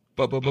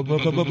 Book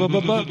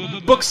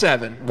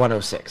 7.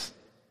 106.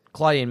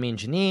 Claudia and Me and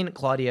Janine.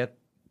 Claudia,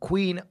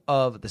 queen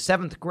of the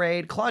 7th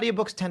grade. Claudia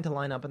books tend to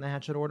line up in the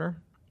Hatchet order.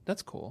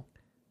 That's cool.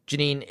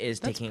 Janine is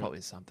That's taking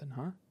probably something,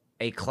 huh?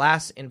 a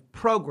class in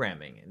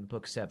programming in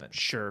book 7.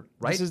 Sure.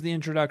 Right? This is the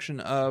introduction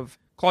of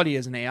Claudia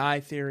as an AI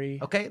theory.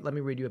 Okay, let me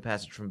read you a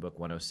passage from book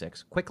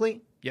 106.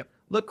 Quickly. Yep.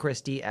 Look,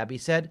 Christy, Abby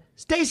said,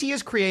 Stacy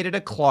has created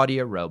a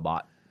Claudia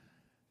robot.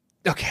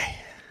 Okay.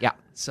 Yeah.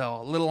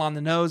 So a little on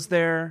the nose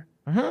there.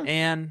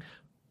 And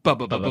Book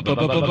book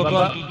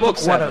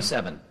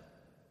 107.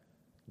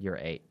 You're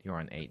 8. You're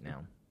on 8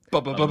 now.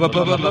 Book Book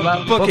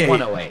 8.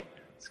 108.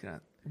 It's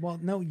gonna, well,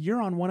 no,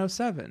 you're on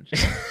 107.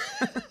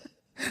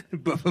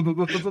 Book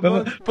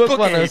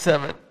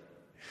 107.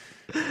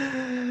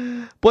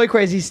 Boy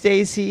Crazy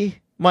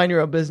Stacy. Mind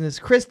your own business.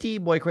 Christy.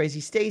 Boy Crazy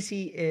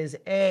Stacy is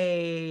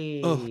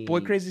a... Ugh,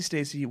 Boy Crazy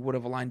Stacy would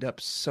have lined up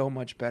so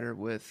much better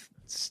with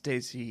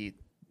Stacy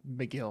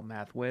McGill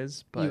Math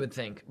Whiz. But You would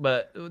think,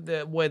 but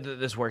the way that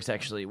this works,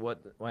 actually,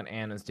 what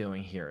Anne is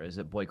doing here is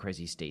that Boy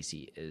Crazy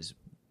Stacy is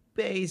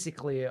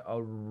basically a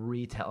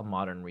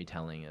modern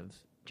retelling of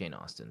Jane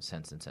Austen's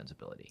Sense and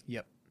Sensibility,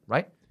 Yep.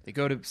 right? They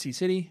go to Sea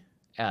City.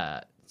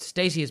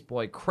 Stacy is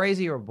Boy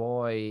Crazy or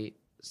Boy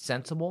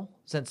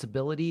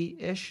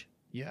Sensibility-ish,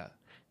 Yeah.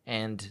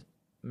 and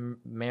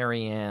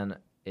Marianne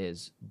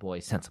is Boy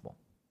Sensible,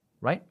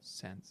 right?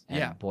 Sense. And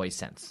Yeah. Boy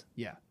Sense,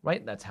 Yeah.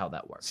 right? That's how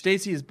that works.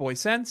 Stacy is Boy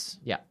Sense.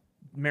 Yeah.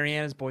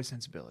 Marianne is Boy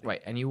Sensibility.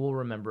 Right, and you will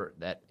remember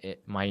that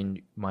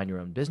Mind Your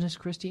Own Business,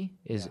 Christy,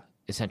 is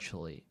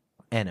essentially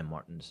Anna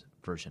Martin's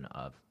version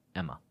of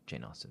Emma,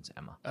 Jane Austen's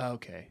Emma.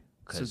 Okay.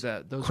 So Because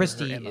those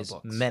Christy are her Emma is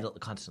books.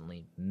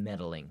 constantly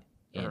meddling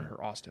in, Or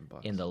her Austen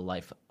books. in the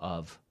life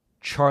of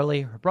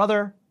Charlie, her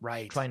brother,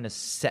 Right. trying to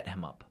set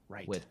him up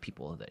Right. with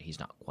people that he's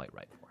not quite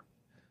right for.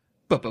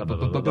 Book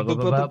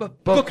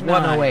Book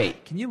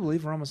 108. Can you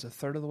believe we're almost a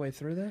third of the way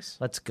through this?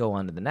 Let's go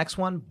on to the next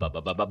one. Book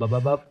 10.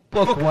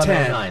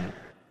 109.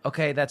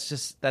 Okay, that's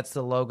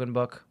the Logan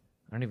book.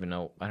 I don't even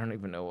know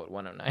what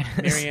 109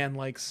 is. Marianne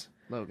likes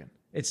Logan.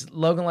 It's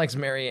Logan Likes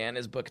Marianne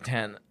is book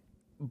 10.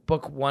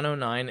 Book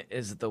 109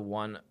 is the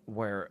one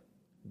where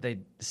they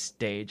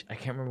stage. I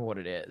can't remember what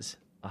it is.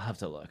 I'll have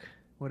to look.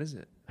 What is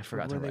it? I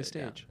forgot Where to they write it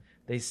down. stage.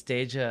 They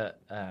stage a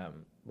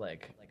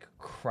like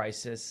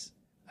crisis.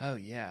 Oh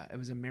yeah, it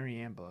was a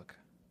Marianne book.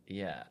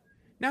 Yeah.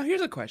 Now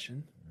here's a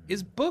question: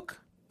 is book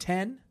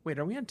 10? Wait,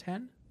 are we on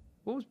 10?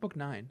 What was book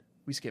 9?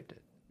 We skipped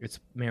it. It's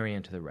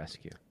Marianne to the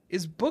rescue.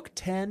 Is book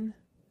 10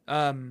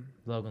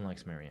 Logan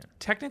Likes Marianne.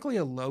 technically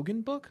a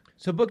Logan book?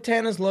 So book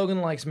 10 is Logan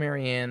Likes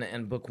Marianne,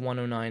 and book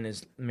 109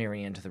 is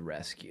Marianne to the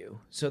Rescue.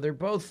 So they're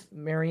both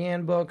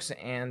Marianne books,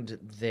 and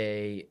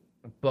they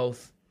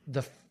both...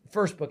 The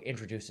first book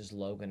introduces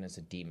Logan as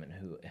a demon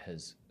who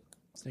has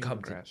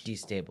come to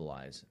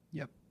destabilize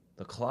Yep.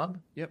 the club.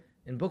 Yep.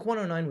 In book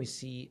 109, we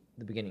see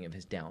the beginning of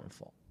his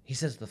downfall. He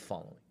says the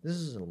following. This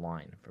is a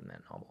line from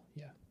that novel.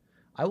 Yeah.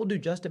 I will do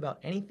just about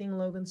anything,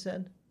 Logan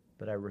said,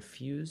 but I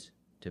refuse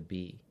to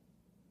be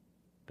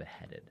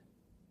beheaded.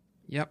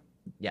 Yep.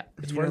 Yeah,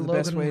 it's You where know the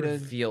best Logan way to-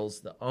 reveals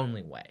the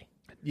only way.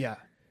 Yeah.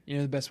 You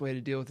know the best way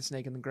to deal with a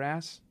snake in the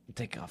grass?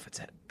 Take off its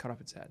head. Cut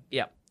off its head.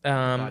 Yeah.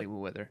 Body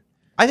will wither.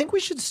 I think we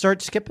should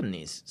start skipping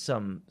these.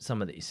 Some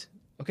of these.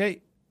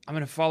 Okay, I'm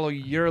gonna follow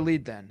your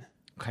lead then.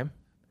 Okay.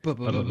 Book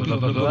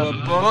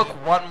Book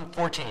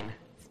 114.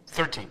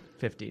 13.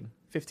 15.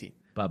 15.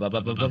 Book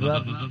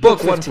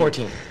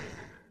 114.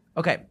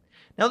 Okay.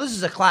 Now this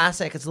is a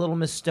classic. It's Little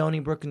Miss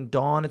Stonybrook and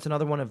Dawn. It's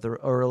another one of the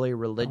early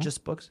religious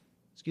books.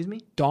 Excuse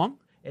me? Dawn?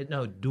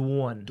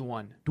 Dawn.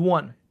 Dawn.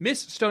 Dawn.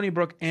 Miss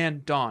Stonybrook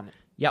and Dawn.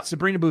 Yep.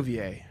 Sabrina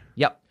Bouvier.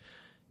 Yep.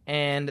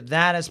 And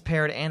that has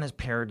paired, Anne has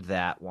paired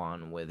that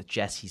one with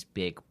Jesse's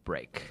Big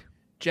Break.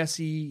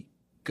 Jesse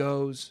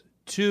goes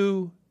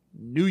to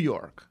New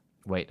York.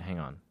 Wait, hang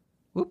on.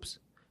 Whoops.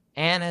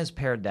 Anne has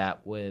paired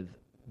that with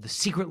The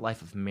Secret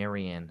Life of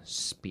Marianne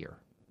Spear.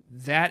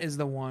 That is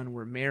the one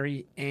where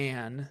Mary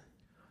Ann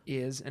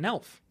is an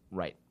elf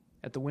Right.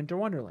 at the Winter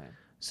Wonderland.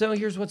 So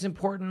here's what's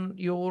important.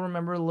 You'll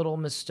remember little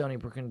Miss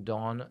Stoneybrook and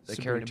Dawn, the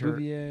Sabrina character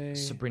Bouvier.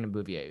 Sabrina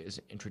Bouvier is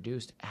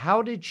introduced.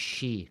 How did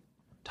she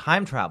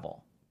time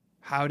travel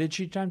How did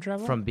she time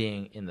travel? from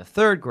being in the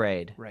 3rd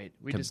grade? Right.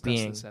 We to discussed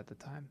being- this at the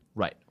time.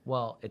 Right.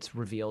 Well, it's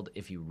revealed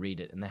if you read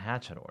it in the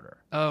Hatchet order.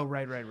 Oh,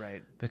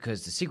 right.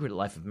 Because The Secret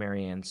Life of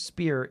Mary Ann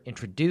Spear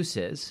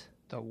introduces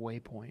The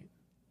waypoint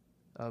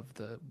of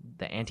the...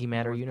 the antimatter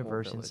North Pole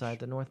universe Village. inside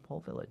the North Pole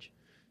Village.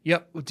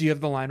 Yep. Do you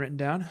have the line written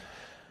down?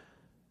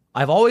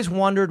 I've always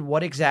wondered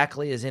what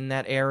exactly is in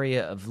that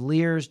area of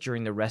Lears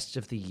during the rest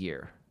of the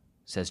year,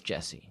 says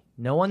Jesse.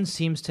 No one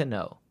seems to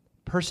know.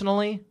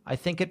 Personally, I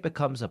think it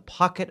becomes a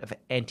pocket of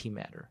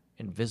antimatter,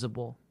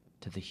 invisible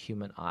to the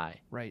human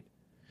eye. Right.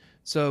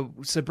 So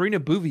Sabrina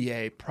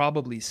Bouvier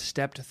probably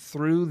stepped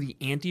through the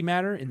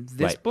antimatter in this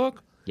Right.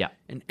 book Yeah.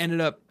 and ended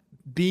up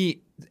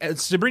being...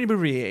 Sabrina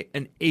Bouvier,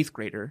 an 8th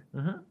grader,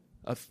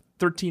 a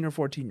 13 or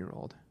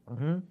 14-year-old,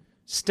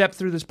 stepped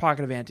through this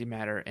pocket of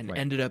antimatter and Right.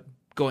 ended up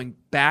going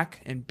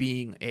back and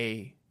being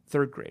a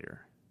 3rd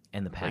grader,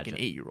 And the like pageant.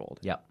 an 8-year-old.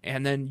 Yep.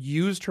 And then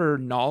used her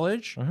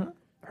knowledge,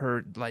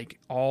 her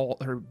all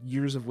her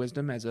years of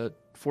wisdom as a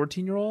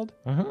 14-year-old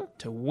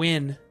to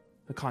win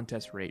a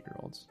contest for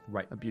 8-year-olds.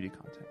 Right. A beauty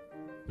contest.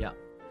 Yeah.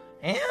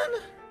 Anne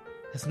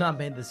has not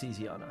made this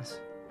easy on us.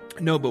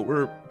 No, but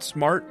we're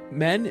smart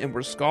men and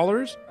we're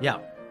scholars. Yeah.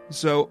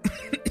 So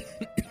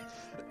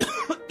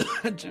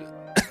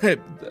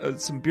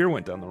some beer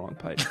went down the wrong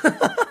pipe.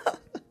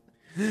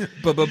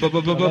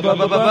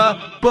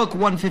 Book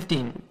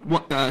 115.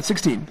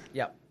 16.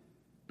 Yep.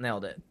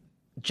 Nailed it.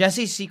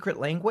 Jesse's secret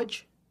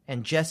language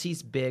and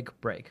Jesse's big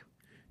break.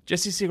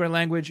 Jesse's secret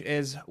language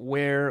is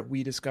where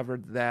we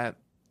discovered that.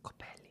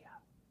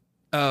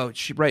 Oh,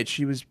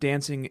 she was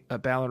dancing a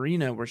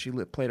ballerina where she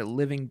played a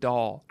living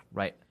doll.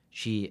 Right.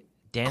 She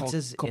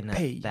dances in a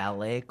Coppelia.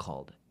 ballet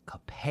called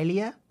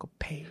Coppelia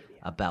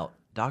about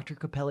Dr.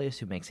 Coppelius,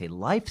 who makes a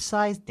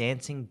life-size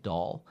dancing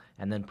doll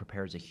and then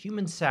prepares a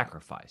human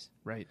sacrifice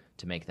Right.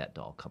 to make that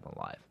doll come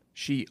alive.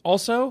 She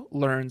also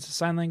learns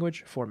sign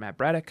language for Matt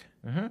Braddock.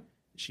 Mm-hmm.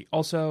 She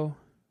also,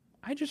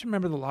 I just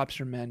remember the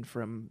Lobster Men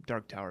from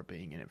Dark Tower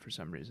being in it for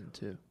some reason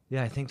too.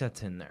 Yeah, I think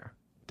that's in there.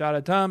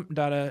 Dada Tum,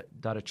 Dada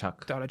Dada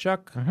Chuck. Dada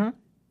Chuck, Mm-hmm.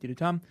 Dida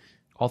Tum,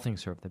 All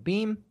things serve the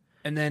beam.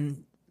 and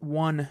then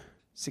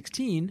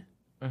 116.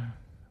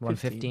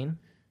 115.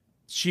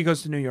 She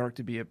goes to New York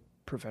to be a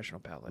professional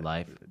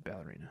ballerina.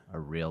 A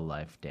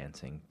real-life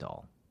dancing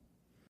doll.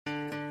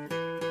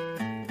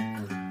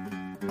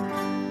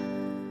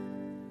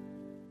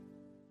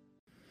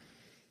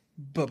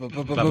 Book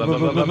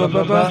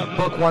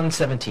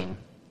 117.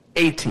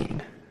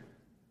 18.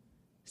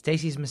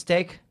 Stacy's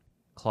mistake,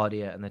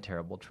 Claudia and the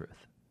terrible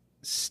truth.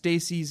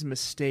 Stacy's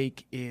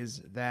mistake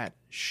is that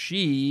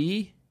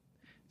she.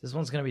 This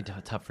one's going to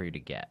be tough for you to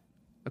get.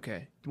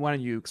 Okay, why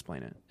don't you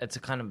explain it? It's a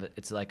kind of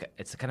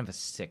a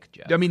sick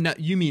joke. I mean,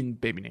 you mean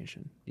Baby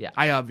Nation. Yeah.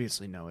 I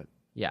obviously know it.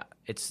 Yeah,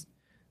 it's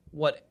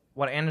what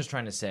Anna's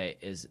trying to say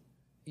is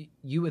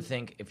you would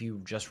think if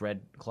you just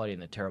read Claudia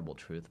and the Terrible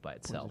Truth by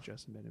It's itself.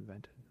 just been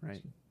invented,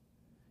 right?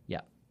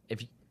 Yeah,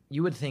 if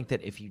you would think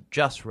that if you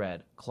just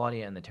read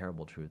Claudia and the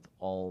Terrible Truth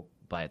all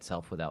by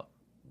itself without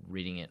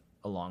reading it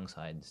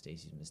alongside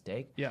Stacy's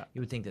mistake, Yeah.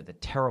 you would think that the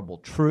terrible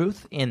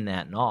truth in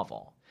that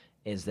novel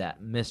is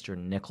that Mr.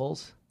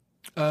 Nichols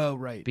Oh,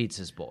 right. beats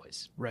his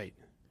boys. Right.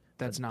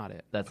 That's not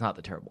it. That's not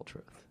the terrible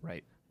truth.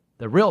 Right.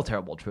 The real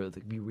terrible truth,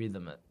 if you read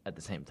them at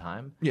the same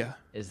time, Yeah.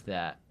 is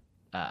that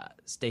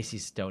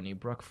Stacy's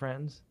Stoneybrook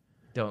friends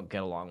don't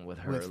get along with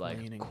her With like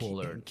Lane and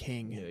cooler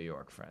King. New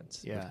York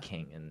friends. Yeah. With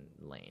King and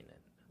Lane. And,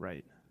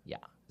 Right. yeah,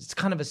 it's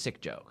kind of a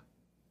sick joke.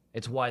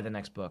 It's why the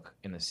next book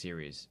in the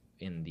series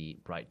in the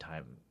Bright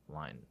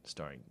Timeline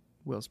starring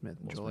Will Smith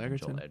and Will Joel Smith and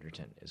Edgerton. Joel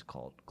Edgerton is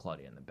called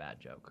Claudia and the Bad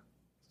Joke.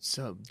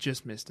 So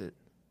just missed it.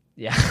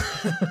 Yeah.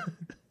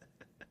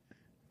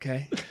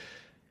 Okay.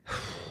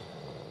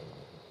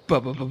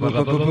 Book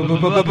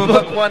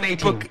 118.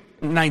 Book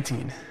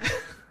 19.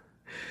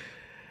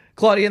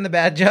 Claudia and the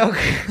Bad Joke.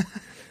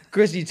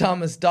 Christy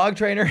Thomas, dog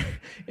trainer.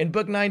 In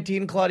book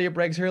 19, Claudia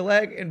breaks her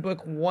leg. In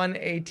book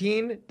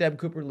 118, Deb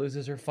Cooper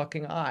loses her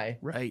fucking eye.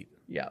 Right.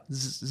 Yeah.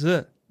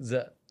 Z.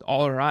 Z.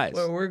 All our eyes.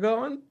 Where we're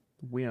going?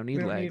 We don't need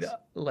We don't legs. need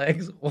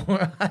legs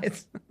or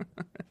eyes.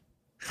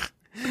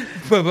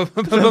 Book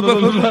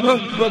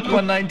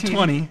 119.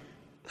 20.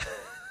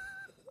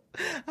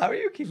 How are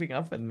you keeping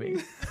up with me?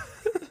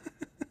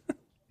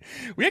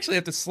 We actually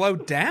have to slow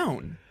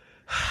down.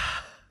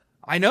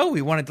 I know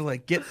we wanted to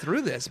get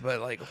through this,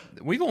 but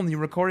we've only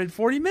recorded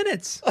 40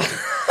 minutes.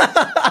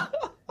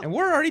 And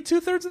we're already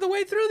 2/3 of the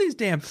way through these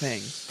damn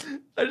things.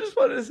 I just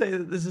wanted to say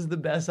that this is the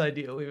best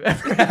idea we've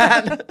ever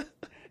had.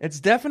 It's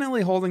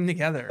definitely holding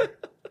together.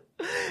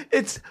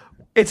 It's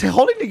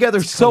holding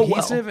together so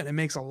Cohesive, well. and it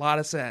makes a lot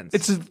of sense.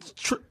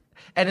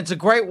 And it's a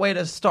great way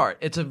to start.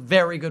 It's a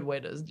very good way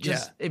to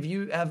just if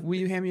you have. Will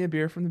you hand me a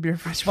beer from the beer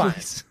fridge, Fine.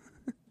 please?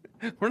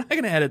 We're not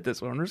going to edit this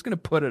one. We're just going to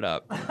put it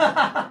up.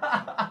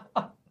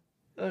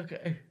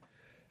 Okay.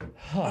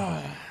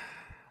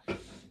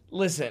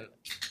 Listen.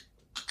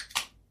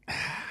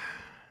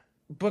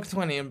 Book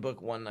 20 and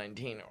Book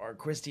 119 are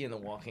Christy and the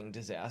Walking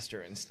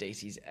Disaster and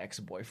Stacy's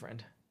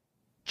ex-boyfriend.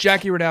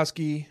 Jackie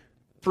Radowski,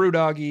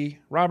 Brewdoggy,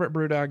 Robert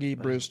Brewdoggy,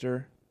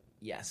 Brewster.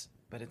 Yes,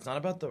 but it's not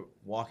about the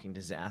Walking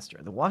Disaster.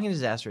 The Walking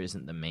Disaster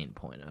isn't the main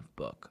point of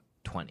Book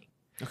 20.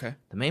 Okay.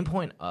 The main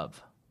point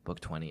of Book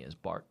 20 is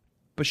Bart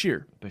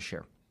Bashir.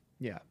 Bashir.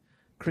 Yeah.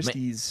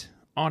 Christie's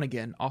on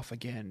again, off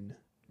again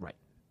Right.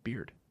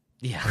 beard.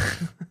 Yeah.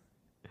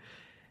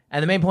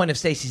 And the main point of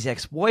Stacy's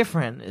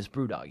ex-boyfriend is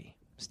Brewdoggy.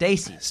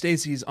 Stacy,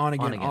 Stacy's on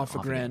again, again, off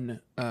off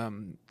again,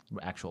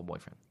 actual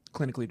boyfriend.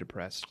 clinically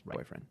depressed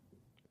boyfriend.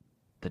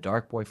 The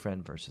dark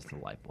boyfriend versus the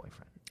light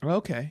boyfriend.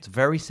 Okay. It's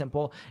very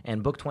simple.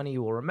 And Book 20,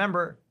 you will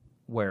remember,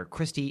 where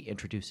Christy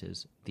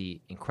introduces the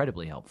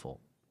incredibly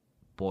helpful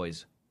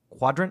boys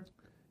quadrant.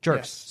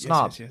 Jerks,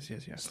 snobs. Yes.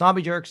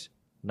 Snobby jerks,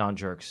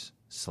 non-jerks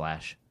 /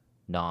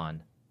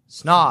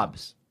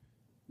 non-snobs.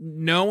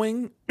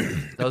 Knowing, Those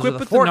are equipped the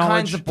with four the kinds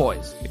knowledge, of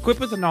boys. equipped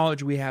with the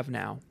knowledge we have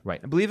now.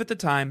 Right. I believe at the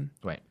time,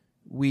 Right.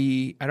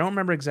 I don't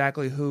remember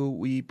exactly who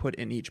we put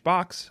in each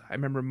box. I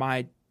remember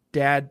my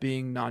dad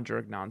being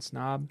non-jerk,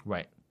 non-snob.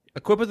 Right.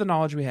 Equipped with the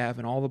knowledge we have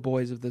and all the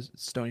boys of the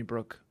Stony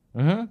Brook,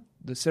 Mm-hmm.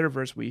 the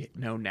Sitterverse we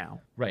know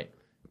now. Right.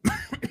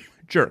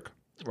 Jerk,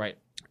 Right.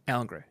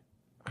 Alan Gray.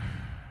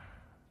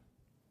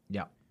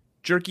 Yeah.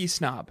 Jerky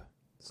snob,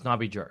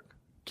 Snobby jerk.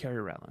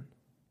 Carrie Retlin.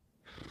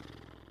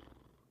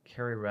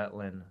 Kerry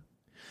Retlin.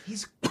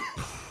 He's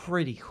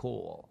pretty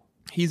cool.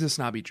 He's a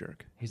snobby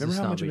jerk. He's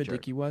Remember a how much of snobby a jerk.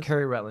 dick he was?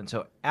 Kerry Retlin.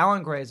 So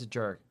Alan Gray is a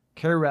jerk.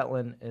 Kerry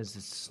Retlin is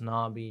a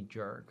snobby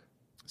jerk.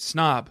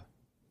 Snob,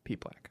 Pete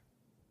Black.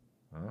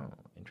 Oh,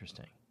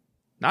 interesting.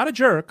 Not a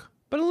jerk,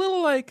 but a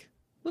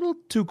little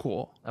too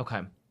cool.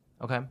 Okay.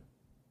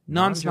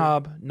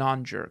 Non-snob,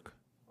 non-jerk.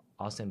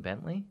 Austin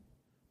Bentley?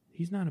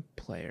 He's not a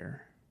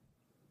player.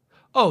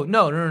 Oh,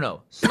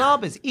 no.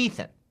 Snob is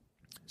Ethan.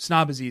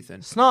 Snob is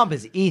Ethan. Snob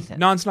is Ethan.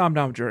 Non-snob,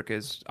 non-jerk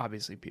is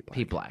obviously Pete Black.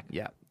 Pete Black.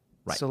 Yeah.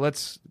 Right. So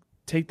let's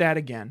take that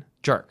again.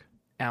 Jerk.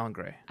 Alan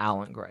Gray.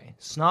 Alan Gray.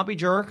 Snobby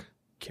jerk.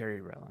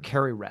 Carrie Retlin.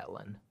 Kerry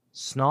Retlin.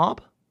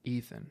 Snob?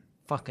 Ethan.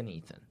 Fucking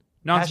Ethan.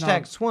 Non-snob.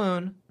 Hashtag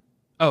swoon,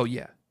 Oh,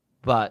 yeah.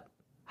 but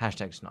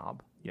hashtag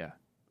snob. Yeah.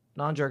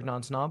 Non-jerk,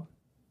 non-snob.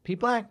 Pete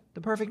Black,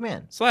 the perfect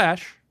man. /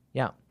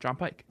 Yeah. John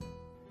Pike.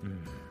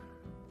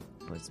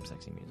 Play some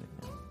sexy music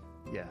now.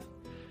 Yeah.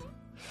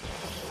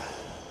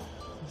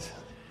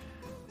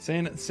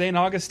 St.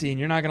 Augustine,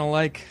 you're not going to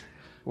like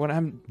what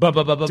I'm Book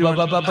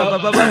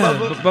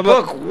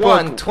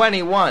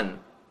 121.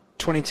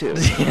 22.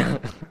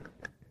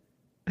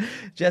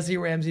 Jesse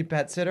Ramsey,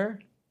 pet sitter.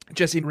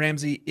 Jesse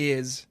Ramsey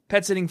is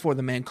pet sitting for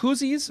the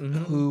Mancuzis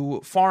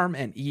who farm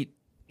and eat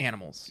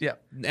animals. Yeah.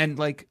 And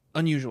like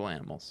unusual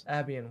animals.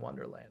 Abby in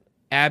Wonderland.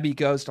 Abby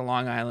goes to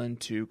Long Island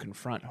to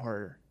confront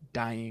her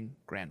dying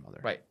grandmother.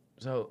 Right.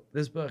 So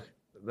this book,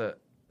 the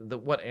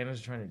what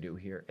Anna's trying to do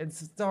here,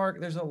 it's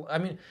dark.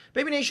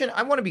 Baby Nation,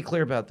 I want to be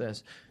clear about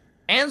this.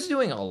 Anne's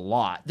doing a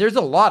lot. There's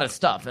a lot of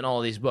stuff in all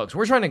of these books.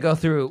 We're trying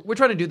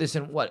to do this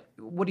in what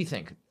do you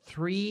think?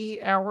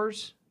 3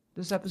 hours?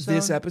 This episode?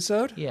 This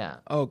episode? Yeah.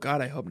 Oh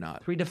God, I hope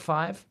not. 3 to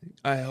 5?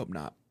 I hope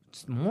not.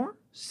 More?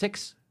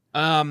 6?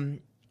 I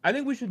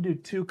think we should do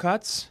 2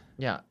 cuts.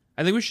 Yeah.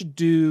 I think we should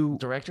do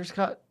Director's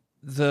cut?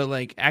 the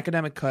like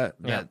academic cut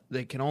that Yeah.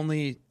 they can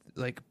only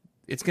like.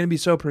 It's going to be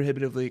so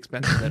prohibitively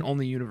expensive that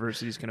only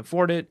universities can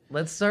afford it.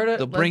 Let's start it.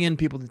 They'll bring in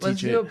people to Let's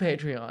teach do a it.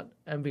 Patreon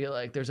and be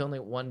like, there's only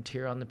one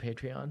tier on the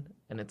Patreon,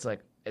 and it's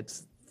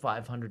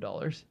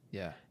 $500,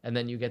 Yeah, and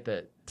then you get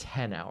the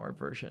 10-hour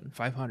version.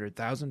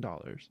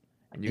 $500,000,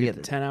 and you Yeah, get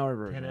the the 10-hour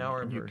version.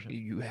 10-hour and version.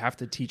 You have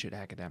to teach it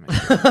academically,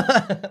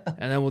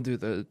 and then we'll do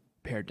the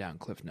pared down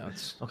cliff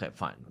notes. Okay,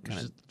 fine.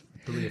 Just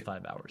 3 to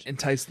 5 hours.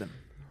 Entice them.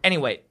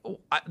 Anyway,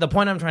 the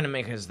point I'm trying to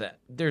make is that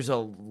there's a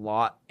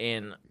lot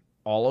in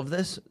all of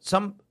this.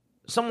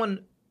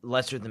 Someone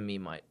lesser than me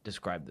might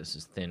describe this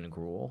as thin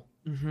gruel,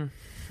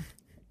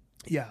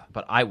 Yeah,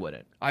 but I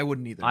wouldn't. I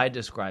wouldn't either. I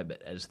describe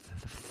it as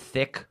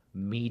thick,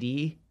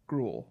 meaty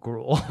gruel.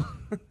 gruel.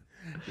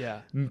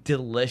 Yeah,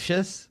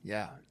 Delicious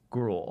yeah,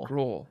 gruel.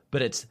 gruel.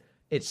 But it's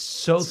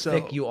so So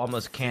thick you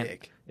almost can't.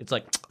 thick. It's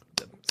like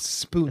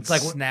Spoon it's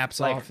like snaps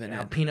like, off in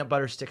it. peanut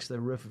butter sticks to the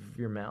roof of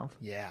your mouth.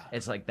 Yeah,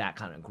 It's like that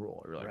kind of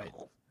gruel. You're like, Right.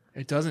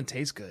 It doesn't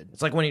taste good.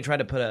 It's like when you try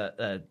to put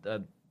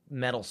a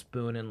metal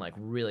spoon in like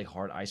really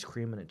hard ice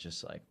cream and it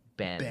just like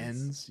bends.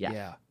 Bends.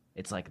 Yeah.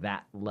 It's like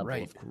that level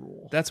Right. of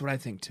gruel. That's what I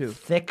think too.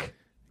 Thick,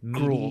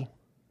 meaty, Gruel.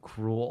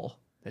 gruel.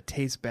 That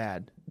tastes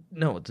bad.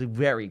 No, it's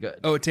very good.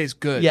 Oh, it tastes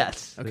good.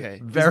 Yes. Okay.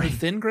 Very. Does the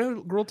thin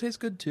gruel taste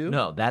good too?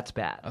 No, that's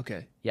bad.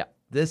 Okay. Yeah,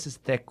 this is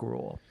thick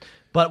gruel.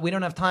 But we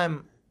don't have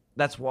time.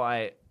 That's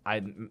why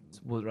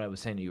what I was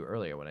saying to you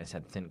earlier when I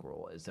said thin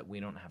gruel is that we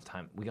don't have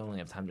time. We only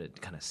have time to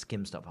kind of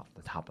skim stuff off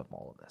the top of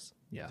all of this.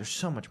 Yeah. There's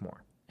so much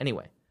more.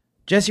 Anyway,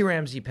 Jesse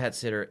Ramsey, pet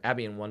sitter,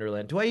 Abby in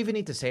Wonderland. Do I even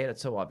need to say it?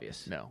 It's so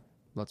obvious. No.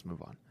 Let's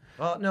move on.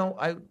 Well, no,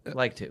 I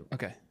like to.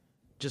 Okay.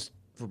 Just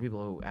for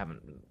people who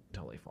haven't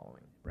totally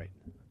following. Right.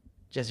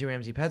 Jesse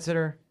Ramsey Pet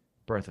Sitter,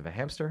 Birth of a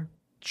Hamster,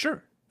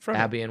 Sure. From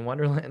Abby in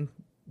Wonderland,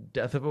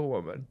 Death of a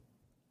Woman.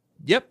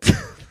 Yep.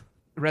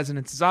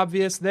 Resonance is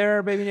obvious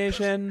there, Baby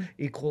Nation.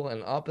 Equal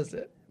and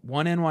opposite.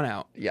 One in, one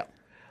out. Yeah.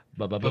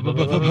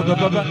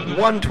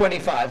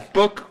 125.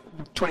 Book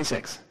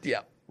 26.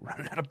 Yeah.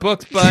 Running out of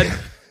books, bud.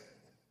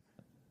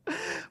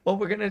 Well,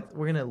 we're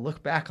gonna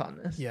look back on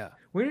this. Yeah.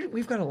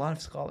 We've got a lot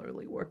of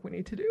scholarly work we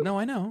need to do. No,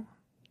 I know.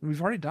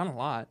 We've already done a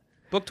lot.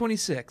 Book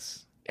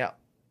 26. Yeah.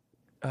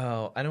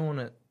 Oh, I don't want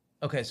to.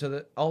 Okay,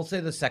 so I'll say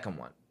the second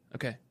one.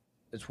 Okay.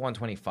 It's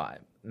 125.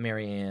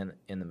 Marianne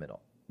in the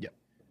middle. Yep.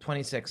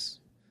 26.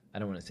 I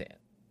don't want to say it.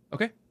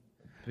 Okay.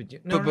 But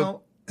But-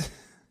 no.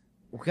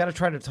 We got to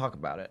try to talk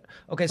about it.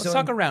 Okay, Let's so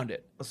talk around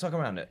it. let's talk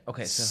around it.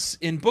 Okay, so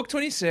In book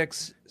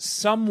 26,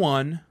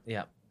 someone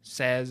yeah.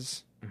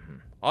 says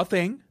a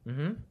thing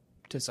Mm-hmm.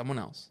 to someone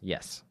else.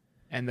 Yes.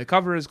 And the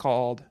cover is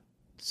called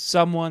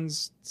Someone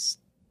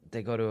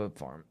They go to a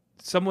farm.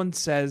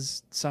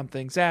 Says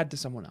something sad to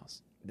someone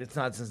else. It's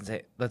not.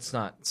 Let's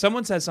not.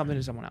 Someone says something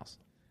to someone else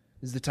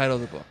is the title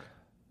of the book.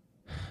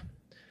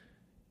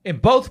 In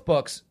both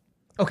books,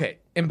 okay.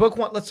 In book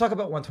one, let's talk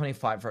about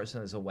 125 first,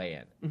 and there's a way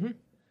in. Mm-hmm.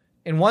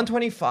 In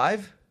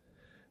 125,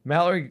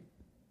 Mallory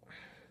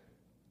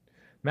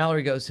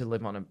goes to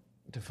live on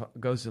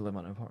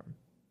a farm,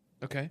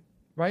 Okay.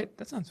 right?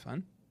 That sounds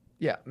fun.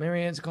 Yeah.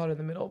 Marianne's caught in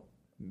the middle.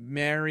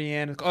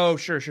 Marianne. Oh,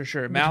 sure.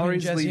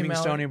 Mallory's Jesse and leaving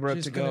Mallory, Stony Brook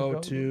she's to gonna go go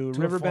to to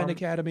a Riverbend farm.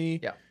 Academy.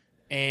 Yeah.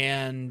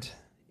 And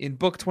in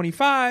book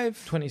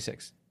 25,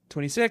 26.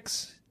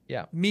 26,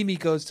 Yeah. Mimi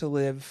goes to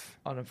live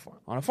On a farm.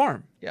 on a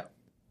farm. Yeah.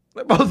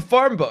 They're both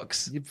farm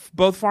books.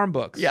 Both farm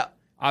books. Yeah.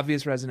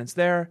 Obvious resonance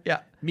there. Yeah.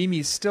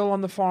 Mimi's still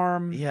on the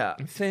farm. Yeah.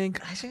 I think.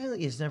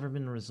 Actually, it's never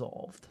been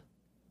resolved.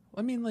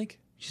 I mean, like,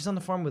 She's on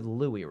the farm with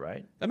Louie,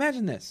 right?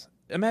 imagine this.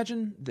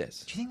 Imagine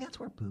this. Do you think that's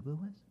where Boo Boo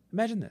is?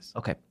 Imagine this.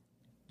 Okay.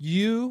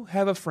 You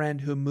have a friend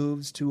who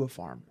moves to a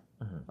farm.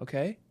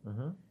 Okay?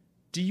 Mhm.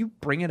 Do you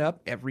bring it up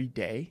every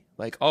day?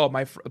 Like, oh,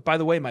 by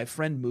the way, my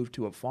friend moved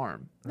to a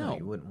farm. No.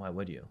 you wouldn't. Why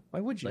would you?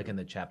 Why would you? Like in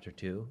the chapter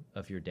 2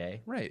 of your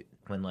day, right.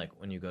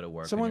 when you go to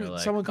work, and Someone you're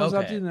like, comes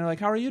up to okay. you and they're like,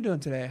 "How are you doing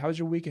today? How was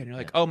your weekend?" You're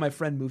like, "Oh, my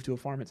friend moved to a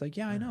farm." It's like,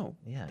 "Yeah, I know.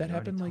 Yeah, that you already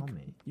happened like told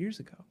me." years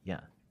ago." Yeah.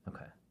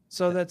 Okay.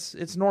 So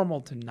it's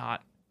normal to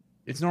not.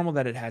 It's normal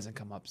that it hasn't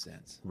come up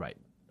since. Right.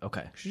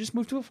 Okay. She just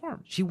moved to a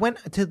farm. She went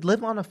to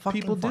live on a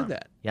fucking People do farm.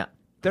 that. Yeah.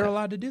 They're Okay.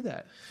 allowed to do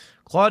that.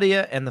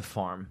 Claudia and the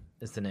Farm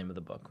is the name of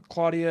the book,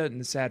 Claudia and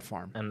the sad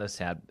farm, and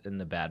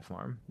the Bad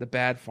Farm, the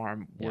bad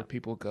farm where Yeah.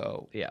 people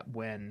go Yeah.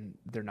 when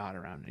they're not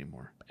around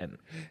anymore. and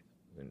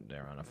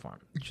they're on a farm.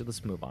 So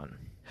let's move on.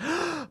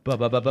 Book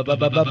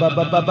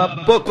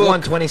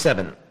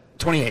 127.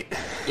 28.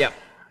 Yep.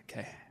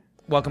 Okay.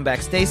 Welcome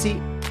back, Stacy.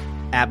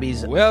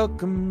 Abby's.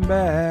 Welcome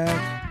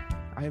back.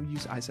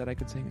 I said I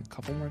could sing a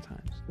couple more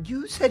times.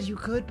 You said you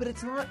could, but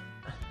it's not.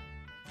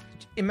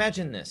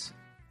 Imagine this,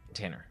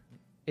 Tanner.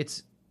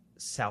 It's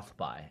South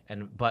by,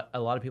 but a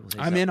lot of people say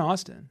I'm South. in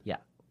Austin. Yeah,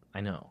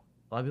 I know.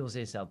 A lot of people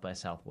say South by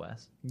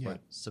Southwest. Yeah. Or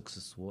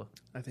successful.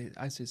 I think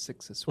I say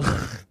 6 this week.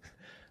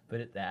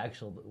 But the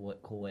actual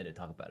cool way to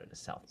talk about it is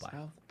South by.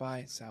 South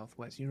by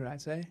Southwest. You know what I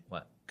say?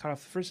 What? Cut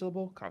off the first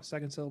syllable, cut off the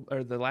second syllable,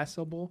 or the last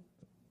syllable.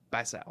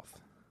 By South.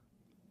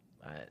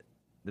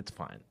 That's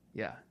fine.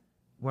 Yeah.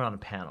 We're on a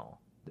panel,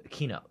 a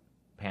keynote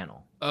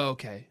panel. Oh,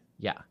 okay.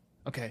 Yeah,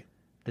 Okay.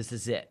 this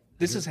is it.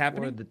 This is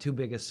happening? We're the two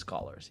biggest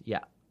scholars. Yeah,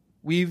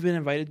 We've been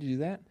invited to do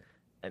that,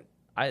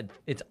 and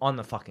it's on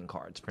the fucking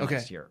cards for Okay.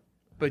 next year.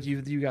 but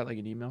you got like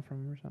an email from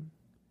him or something.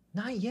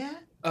 Not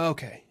yet.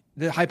 Okay.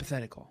 The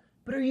hypothetical.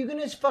 But are you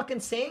gonna fucking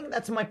sing?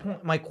 That's my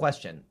point. My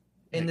question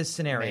in this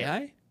scenario. May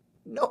I?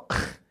 No.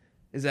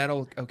 Is that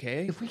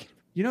okay? If we can,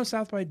 You know,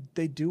 South by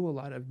they do a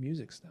lot of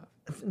music stuff.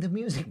 the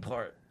music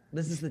part.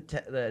 This is the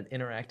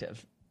interactive.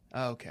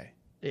 Oh, okay.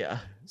 Yeah.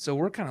 So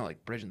we're kind of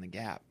like bridging the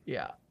gap.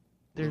 Yeah.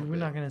 We're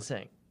not gonna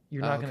sing.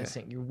 You're Oh, not gonna okay.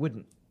 sing. You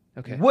wouldn't.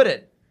 Okay. You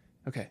wouldn't.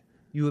 Okay.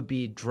 You would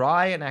be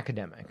dry and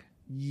academic.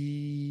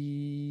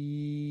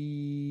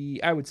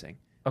 I would sing.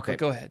 Okay. But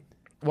go ahead.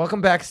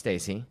 Welcome back,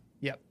 Stacy.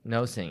 Yep.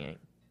 No singing.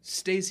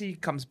 Stacy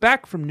comes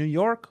back from New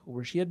York,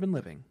 where she had been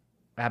living.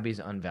 Abby's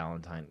on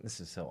Valentine. This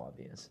is so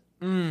obvious.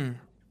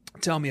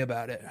 Tell me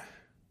about it.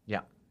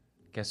 Yeah.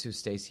 Guess who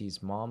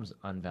Stacy's mom's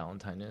on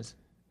Valentine is?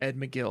 Ed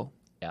McGill.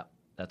 Yeah.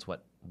 That's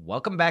what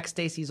Welcome Back,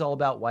 Stacy's all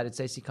about. Why did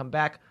Stacy come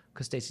back?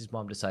 Because Stacy's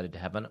mom decided to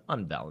have an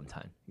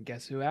un-Valentine.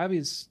 Guess who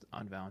Abby's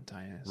on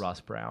Valentine is? Ross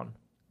Brown.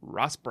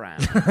 Ross Brown.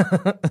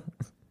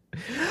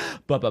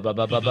 Book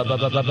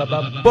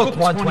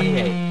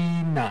 128.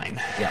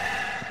 9. Yeah.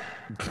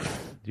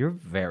 You're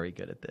very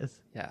good at this.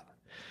 Yeah.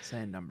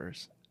 Saying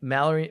numbers.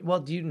 Mallory, well,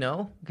 do you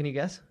know? Can you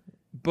guess?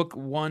 Book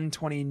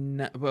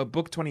 129.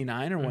 Book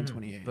 29 or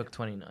 128? Book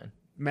 29.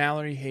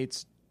 Mallory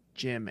hates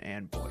gym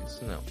and boys.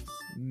 No.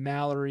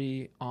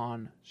 Mallory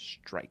on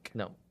strike.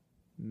 No.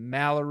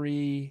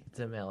 Mallory It's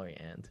a Mallory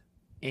and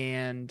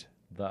and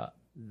the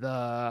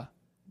the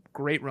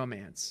Great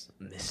Romance.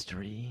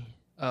 Mystery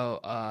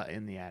Oh,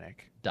 in the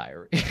attic.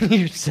 Diary.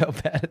 You're so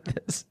bad at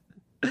this.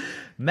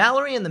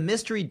 Mallory and the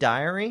Mystery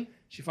Diary.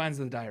 She finds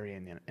the diary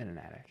in an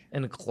attic.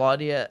 And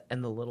Claudia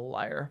and the Little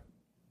Liar.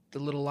 The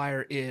Little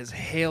Liar is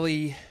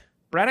Haley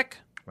Braddock.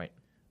 Right.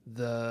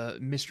 The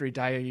mystery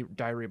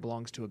diary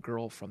belongs to a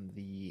girl from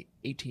the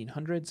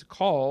 1800s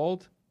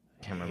called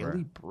Can't remember.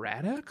 Haley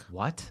Braddock?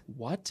 What?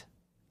 What?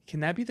 Can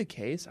that be the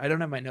case? I don't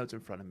have my notes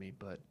in front of me,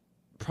 but...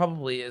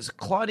 Probably is.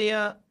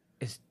 Claudia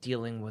is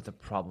dealing with a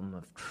problem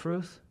of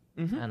truth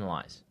and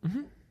lies.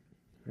 Mm-hmm.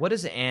 What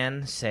does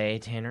Anne say,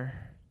 Tanner,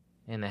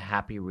 in the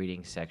happy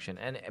reading section?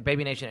 And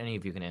Baby Nation, any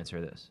of you can answer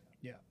this.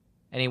 Yeah.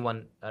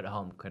 Anyone at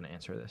home can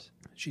answer this.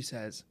 She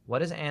says, What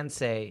does Anne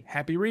say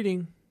happy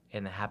reading.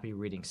 in the happy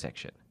reading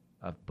section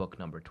of book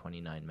number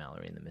 29,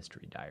 Mallory and the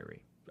Mystery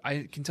Diary?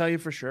 I can tell you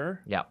for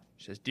sure. Yeah.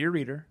 She says, dear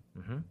reader.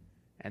 Mm-hmm.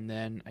 And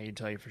then I can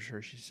tell you for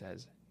sure she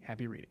says,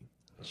 happy reading.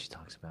 She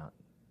talks about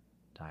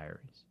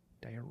diaries.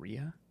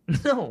 Diarrhea?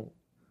 No.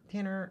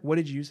 Tanner, What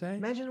did you say?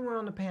 imagine we're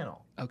on the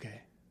panel.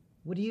 Okay.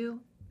 Would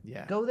you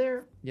Yeah. go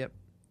there? Yep.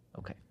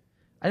 Okay.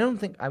 I don't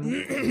think I'm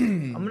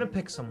I'm going to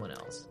pick someone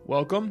else.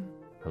 Welcome.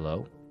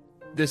 Hello?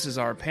 This is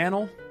our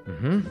panel.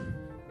 Mm-hmm.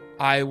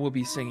 I will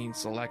be singing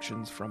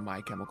selections from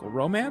My Chemical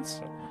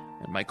Romance,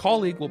 and my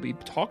colleague will be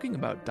talking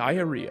about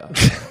diarrhea.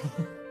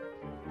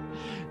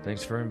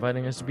 Thanks for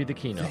inviting us to be the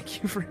keynote.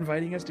 Thank you for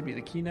inviting us to be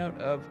the keynote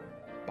of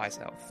By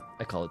South.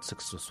 I call it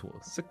successful.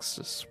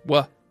 Success.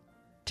 What?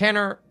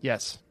 Tanner,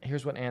 Yes.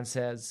 here's what Anne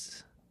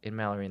says in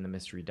Mallory and the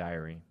Mystery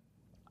Diary.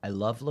 I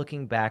love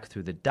looking back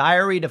through the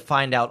diary to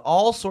find out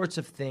all sorts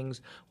of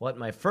things, what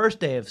my first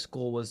day of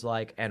school was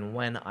like, and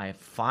when I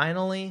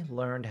finally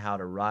learned how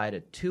to ride a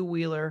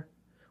two-wheeler,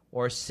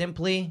 or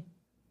simply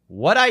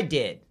what I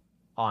did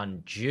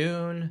on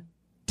June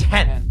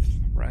 10th,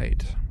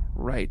 Right.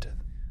 Right.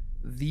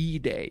 The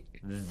day.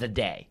 the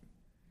day.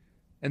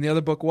 And the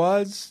other book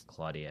was?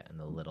 Claudia and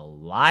the Little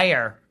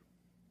Liar.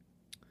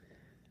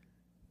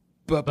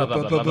 Book Book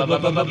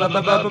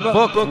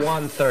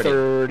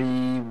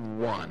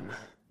 131.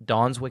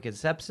 Dawn's Wicked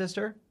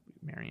Stepsister,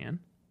 Marianne.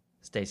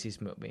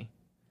 Stacy's movie.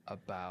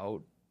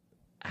 About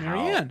How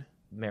Marianne.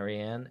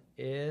 Marianne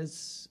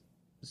is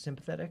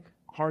sympathetic,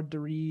 Hard to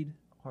read.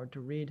 hard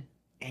to read.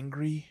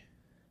 Angry.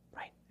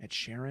 Right. At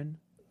Sharon.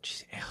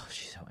 She's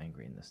so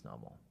angry in this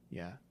novel.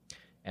 Yeah.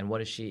 And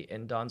what is she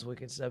in Dawn's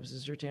Wicked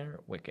Stepsister, Tanner?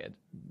 Wicked.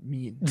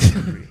 Mean.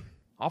 Angry.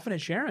 Often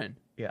at Sharon.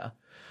 Yeah.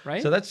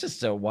 Right? So that's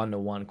just a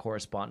one-to-one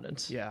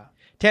correspondence. yeah.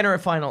 Tanner,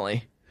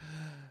 finally.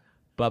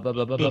 Book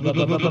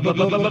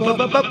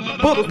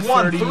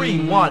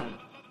 131.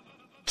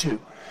 2.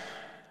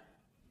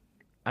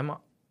 I'm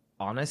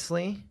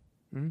honestly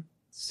Hmm?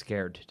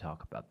 scared to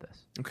talk about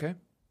this. Okay.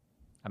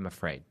 I'm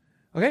afraid.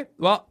 Okay.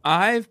 Well,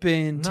 I've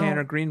been No.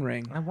 Tanner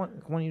Greenring. I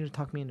want you to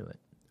talk me into it.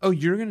 Oh,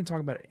 you're going to talk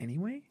about it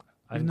anyway?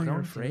 Even though you're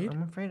going to. afraid?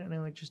 I'm afraid, and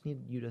I just need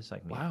you to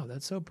psych me. Wow,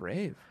 that's so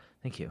brave.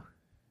 Thank you.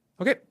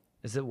 Okay.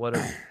 Is it what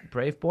a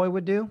brave boy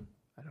would do?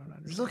 I don't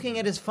understand. He's looking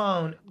at his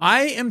phone.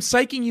 I am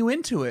psyching you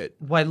into it.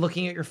 Why,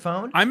 looking at your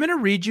phone? I'm going to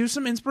read you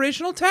some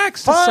inspirational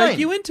text to Fine. psych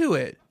you into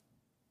it.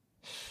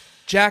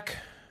 Jack,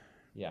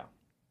 Yeah.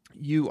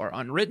 you are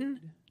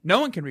unwritten. No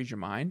one can read your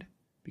mind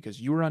because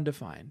you are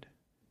undefined.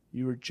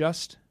 You are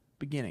just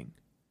beginning.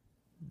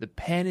 The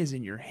pen is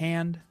in your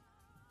hand,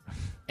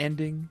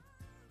 ending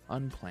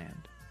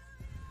unplanned.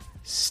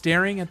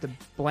 Staring at the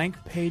blank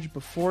page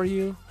before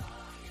you,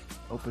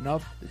 open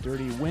up the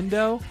dirty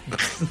window.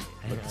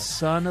 Let the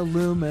sun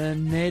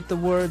illuminate the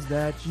words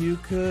that you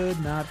could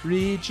not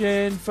reach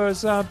in for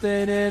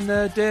something in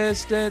the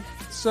distance.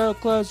 So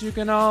close you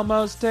can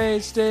almost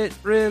taste it.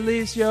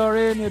 Release your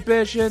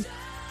inhibition.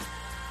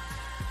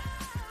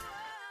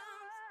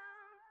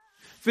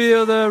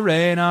 Feel the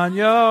rain on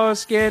your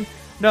skin.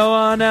 No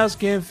one else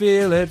can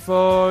feel it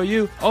for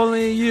you.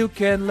 Only you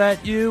can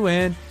let you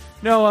in.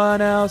 No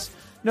one else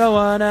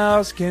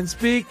can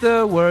speak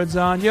the words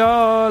on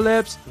your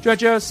lips.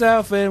 Drench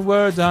yourself in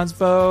words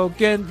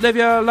unspoken. Live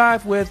your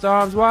life with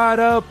arms wide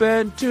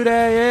open.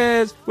 Today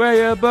is where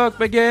your book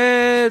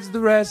begins. The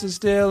rest is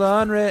still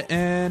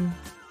unwritten.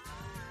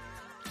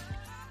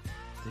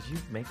 Did you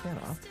make that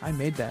up? I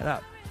made that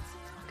up.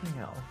 Fucking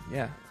hell.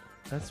 Yeah.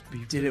 That's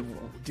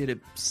Did it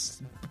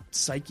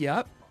psych you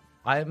up?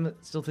 I'm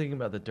still thinking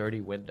about the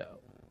dirty window.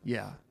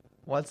 Yeah.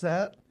 What's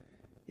that?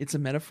 It's a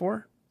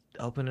metaphor.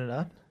 Open it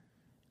up.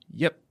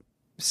 Yep.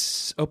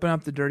 Open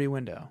up the dirty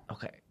window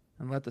Okay.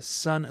 and let the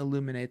sun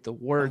illuminate the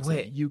words wait.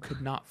 that you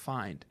could not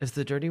find. Is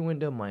the dirty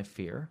window my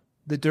fear?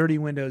 The dirty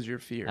window is your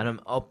fear. And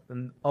I'm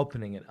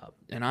opening it up.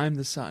 And I'm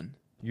the sun.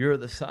 You're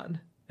the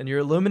sun. And you're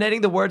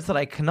illuminating the words that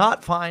I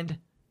cannot find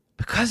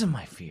because of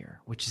my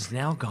fear, which is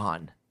now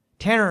gone.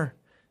 Tanner.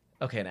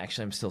 Okay, and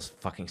actually I'm still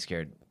fucking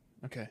scared,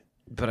 Okay.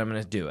 but I'm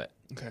going to do it.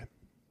 Okay.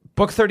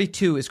 Book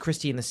 32 is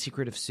Christy and the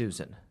Secret of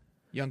Susan.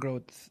 Young girl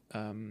with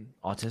Autism.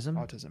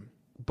 autism.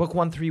 Book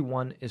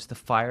 131 is The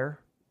Fire,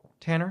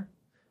 Tanner,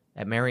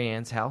 at Mary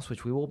Ann's house,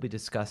 which we will be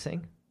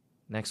discussing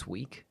next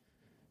week.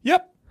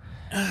 Yep.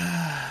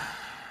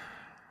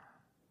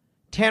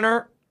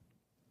 Tanner,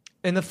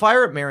 in The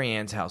Fire at Mary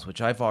Ann's house,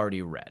 which I've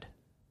already read,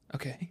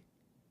 Okay.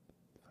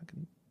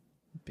 Fucking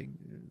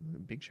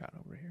big shot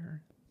over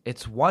here.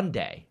 it's one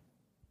day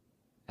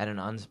at an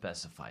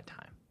unspecified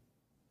time.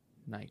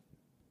 Night.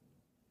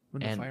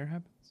 When the And- fire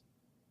happens?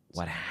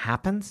 What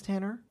happens,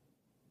 Tanner,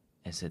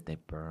 is that they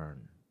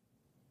burn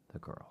the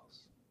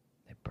girls.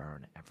 They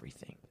burn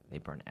everything. They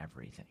burn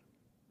everything.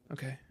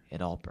 Okay.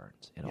 It all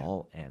burns. It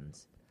all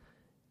ends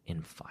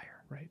in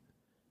fire. Right.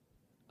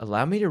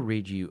 Allow me to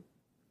read you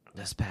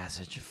this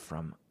passage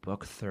from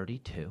book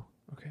 32,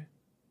 Okay.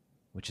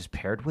 which is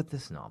paired with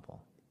this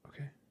novel,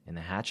 Okay. in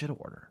the Hatchet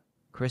order,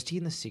 Christie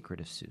and the Secret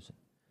of Susan.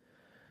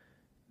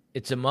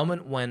 It's a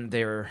moment when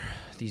they're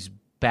these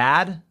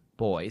bad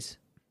boys,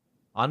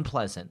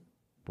 unpleasant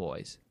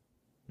boys,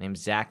 named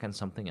Zach and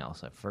something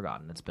else. I've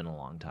forgotten. It's been a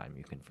long time.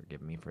 You can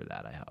forgive me for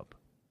that, I hope.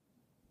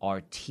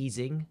 Are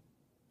teasing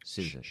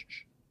Susan.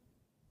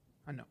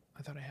 I know.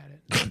 I thought I had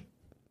it.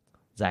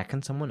 Zach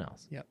and someone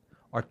else Yep.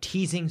 are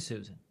teasing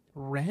Susan.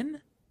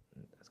 Ren?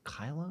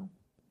 Kylo?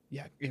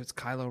 Yeah, it was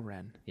Kylo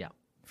Ren Yeah.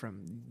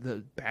 from the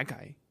bad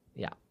guy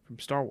Yeah. from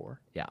Star Wars.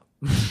 Yeah.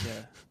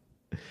 Yeah.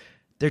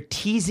 They're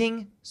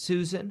teasing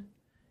Susan,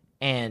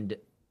 and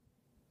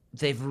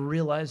they've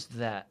realized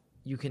that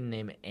you can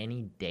name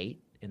any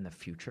date in the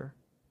future,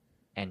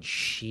 and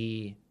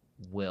she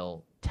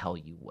will tell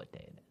you what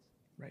day it is.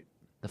 Right.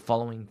 The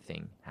following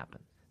thing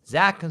happened.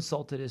 Zach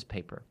consulted his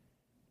paper.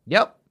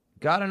 Yep,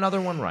 got another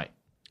one right.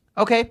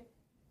 Okay,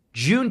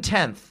 June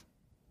 10th,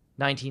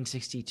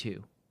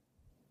 1962.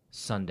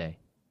 Sunday,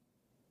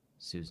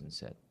 Susan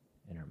said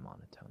in her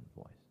monotone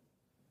voice.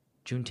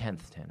 June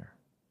 10th, Tanner.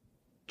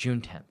 June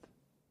 10th.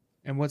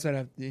 And what's that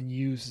have, and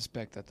you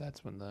suspect that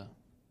that's when the,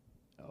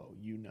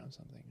 you know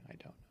something I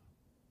don't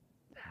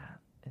know.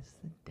 That is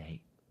the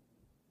date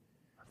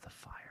of the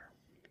fire.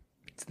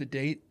 It's the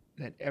date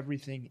that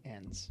everything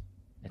ends.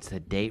 It's the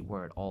date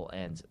where it all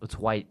ends. It's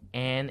why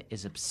Anne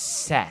is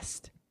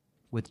obsessed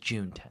with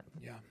June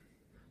 10th. Yeah.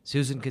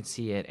 Susan could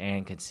see it,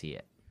 Anne could see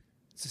it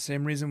It's the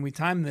same reason we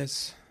timed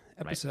this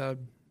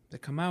episode to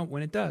come out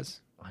when it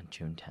does. on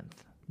June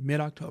 10th.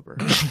 Mid-October.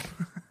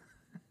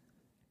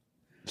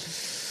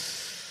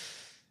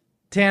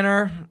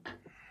 Tanner,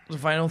 the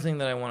final thing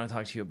that I want to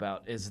talk to you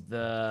about is the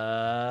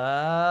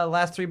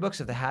last 3 books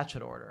of the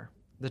Hatchet order,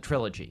 the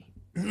trilogy.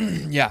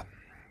 Yeah.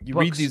 You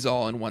read Books. these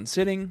all in one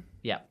sitting.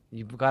 Yeah,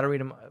 you've got to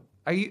read them.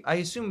 I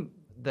assume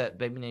that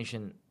Baby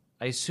Nation.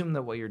 I assume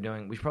that what you're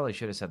doing. We probably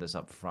should have said this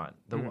up front.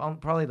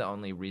 Probably the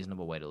only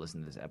reasonable way to listen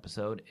to this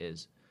episode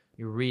is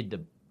you read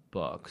the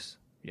books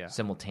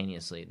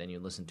simultaneously, then you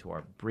listen to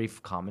our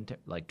brief commentary,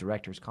 like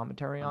director's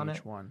commentary on each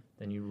it. one.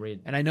 Then you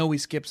read. And I know we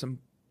skip some,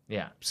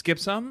 Yeah,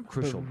 but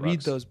Crucial read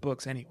books. those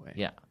books anyway.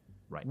 yeah,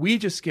 right, We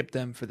just skip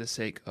them for the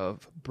sake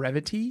of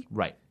brevity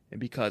right, and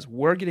because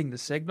we're getting the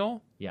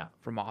signal yeah,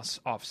 from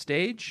off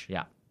stage.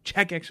 yeah.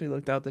 Jack actually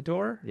looked out the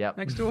door Yep.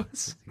 next to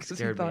us. It 'cause he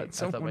scared me. I thought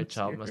someone my was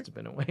child here. must have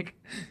been awake.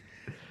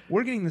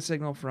 We're getting the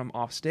signal from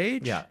off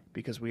stage. Yeah.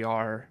 Because we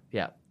are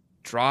Yeah,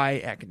 dry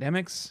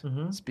academics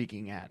Mhm.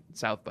 speaking at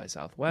South by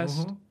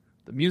Southwest. Mhm.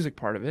 The music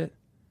part of it.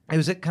 it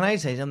was. Can I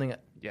say something?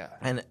 Yeah.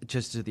 And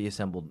just to the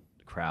assembled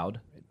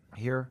crowd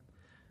here,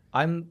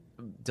 I'm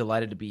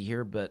delighted to be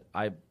here, but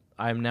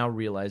I'm now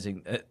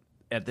realizing that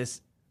at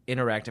this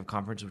interactive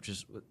conference, which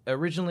is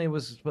originally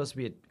was supposed to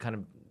be a kind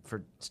of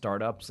for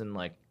startups and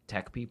like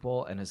tech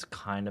people, and has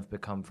kind of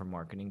become for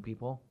marketing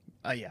people,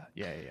 Yeah,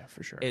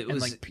 for sure. It and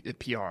was- like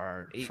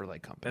PR for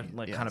like companies. and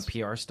like Yeah, kind of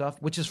it's- PR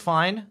stuff, which is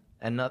fine,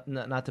 and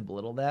not to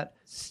belittle that.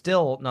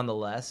 Still,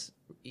 nonetheless,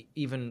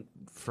 even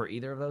for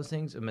either of those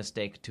things, a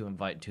mistake to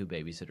invite 2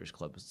 Babysitters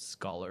Club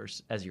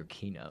scholars as your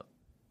keynote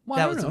Well,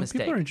 that I don't was a know.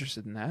 mistake. People are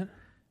interested in that.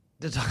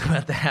 to talk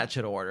about the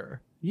Hatchet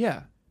order.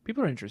 Yeah,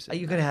 people are interested.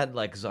 You in could have had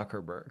like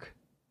Zuckerberg.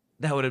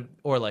 That would have,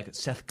 or like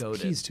Seth that.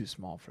 Godin. He's too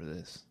small for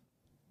this.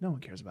 No one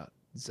cares about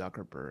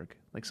Zuckerberg,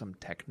 like some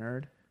tech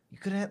nerd. You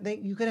could have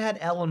had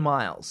Ellen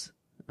Miles.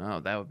 Oh,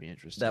 that would be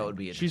interesting. That would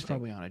be She's interesting.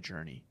 probably on a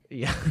journey.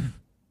 Yeah,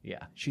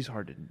 yeah. She's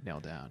hard to nail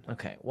down.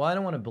 Okay. Well, I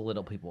don't want to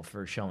belittle people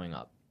for showing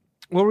up.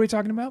 What were we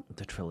talking about?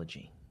 The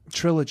trilogy.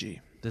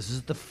 Trilogy. This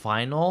is the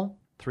final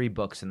 3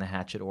 books in the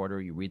Hatchet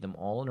order. You read them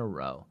all in a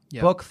row.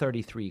 Yep. Book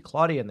 33,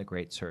 Claudia and the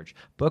Great Search.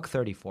 Book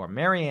 34,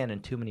 Marianne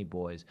and Too Many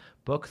Boys.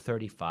 Book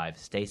 35,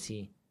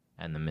 Stacy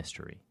and the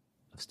Mystery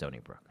of Stony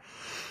Brook.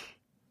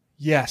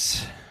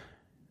 Yes.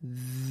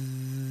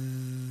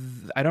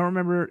 I don't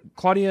remember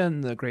Claudia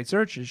and the Great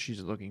Search.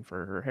 She's looking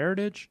for her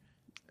heritage.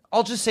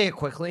 I'll just say it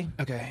quickly.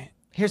 Okay.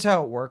 Here's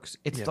how it works.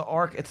 It's Yeah. the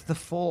arc. It's the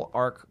full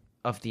arc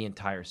of the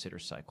entire Sitter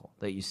cycle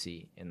that you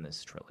see in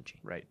this trilogy.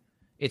 Right.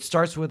 It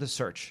starts with a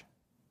search.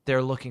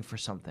 They're looking for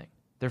something.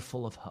 They're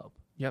full of hope.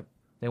 Yep.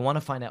 They want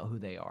to find out who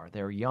they are.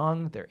 They're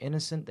young. They're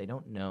innocent. They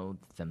don't know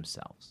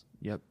themselves.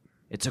 Yep.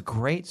 It's a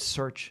great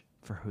search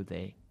for who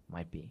they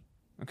might be.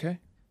 Okay.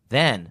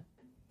 Then,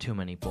 Too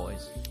Many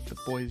Boys. The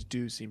boys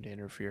do seem to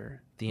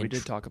interfere. The We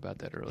did intr- talk about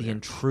that The earlier.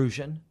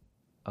 intrusion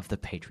of the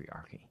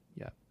patriarchy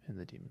Yeah, and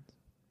the demons.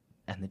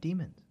 and the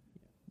demons.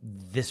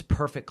 This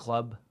perfect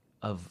club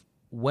of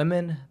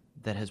women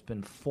that has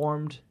been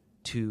formed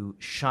to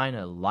shine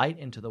a light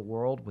into the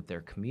world with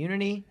their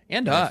community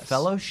And their us.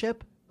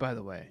 fellowship. By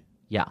the way,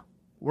 Yeah,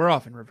 we're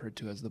often referred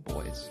to as the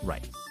boys.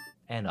 right.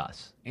 and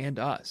us. And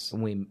us.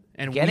 And we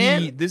And get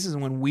in, this is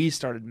when we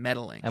started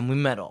meddling. and we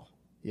meddle.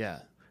 Yeah.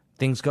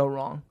 Things go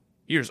wrong.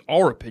 Here's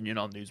our opinion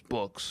on these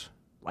books.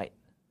 Right.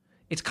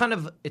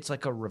 It's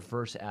like a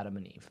reverse Adam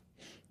and Eve.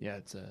 Yeah,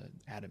 it's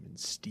Adam and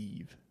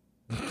Steve.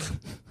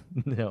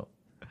 No.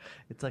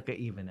 It's like an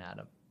Eve and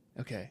Adam.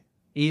 Okay.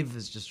 Eve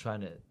is just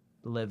trying to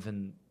live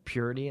in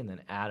purity, and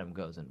then Adam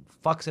goes and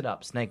fucks it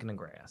up, snake in the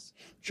grass.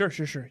 Sure.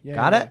 Yeah.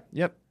 Got yeah, it?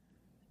 yeah. Yep.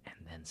 And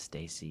then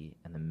Stacy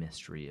and the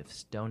Mystery of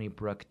Stony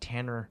Brook.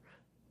 Tanner,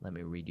 let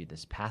me read you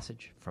this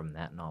passage from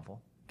that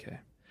novel. Okay.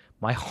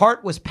 My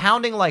heart was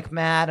pounding like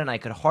mad, and I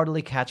could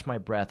hardly catch my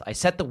breath. I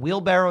set the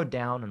wheelbarrow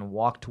down and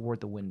walked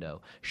toward the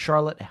window.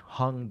 Charlotte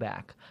hung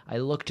back. I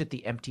looked at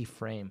the empty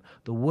frame.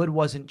 The wood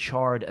wasn't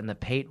charred, and the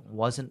paint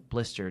wasn't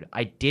blistered.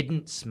 I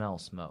didn't smell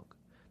smoke.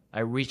 I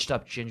reached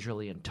up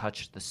gingerly and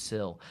touched the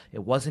sill.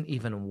 It wasn't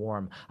even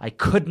warm. I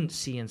couldn't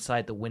see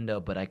inside the window,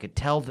 but I could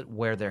tell that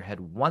where there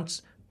had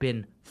once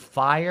been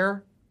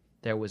fire,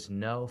 there was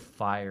no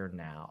fire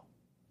now.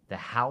 The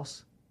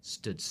house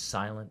stood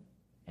silent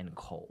and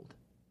cold.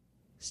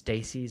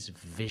 Stacy's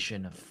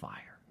vision of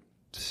fire.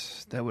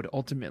 That would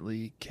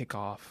ultimately kick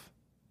off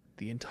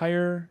the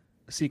entire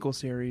sequel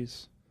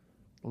series,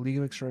 The League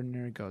of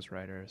Extraordinary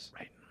Ghostwriters.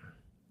 Right.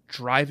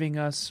 Driving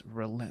us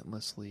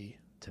relentlessly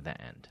To the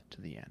end. to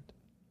the end.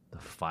 The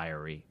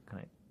fiery, can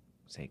I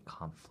say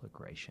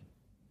conflagration?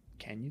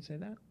 Can you say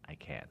that? I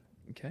can.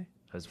 Okay.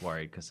 I was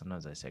worried because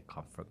sometimes I say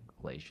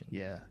conflagration.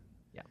 Yeah.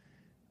 Yeah.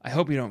 I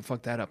hope you don't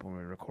fuck that up when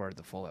we record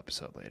the full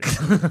episode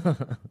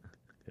later.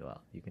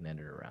 Well, you can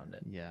edit around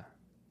it. Yeah.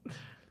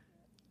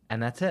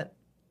 And that's it.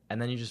 And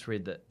then you just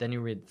read then you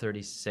read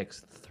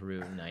 36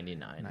 through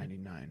 99.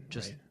 99.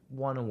 Just right.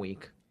 one a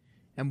week.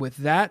 And with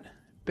that,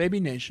 Baby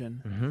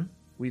Nation, Mm-hmm.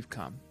 we've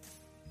come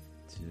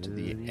to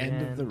the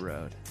end of the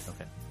road.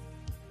 Okay.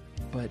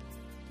 But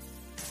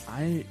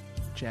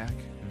Jack,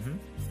 Mm-hmm.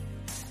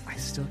 I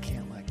still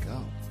can't let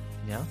go.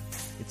 Yeah?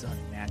 It's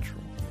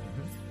unnatural.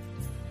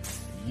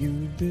 You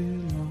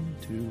belong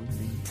to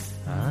me.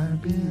 I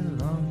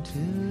belong to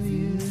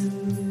you.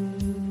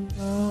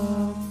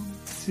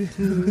 To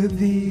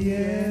the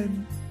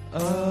end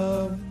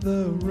of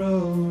the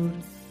road.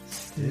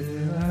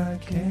 Still I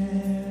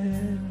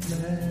can't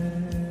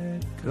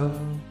let go.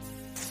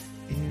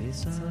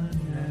 It's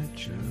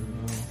unnatural.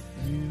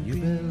 You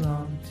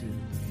belong to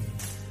me.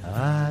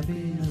 I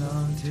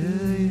belong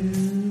to you.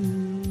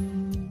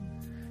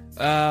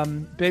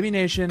 Baby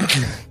Nation,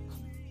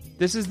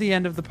 this is the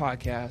end of the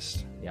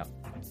podcast. Yep.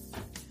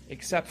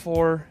 Except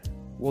for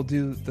we'll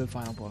do the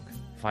final book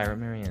Fire at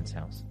Marianne's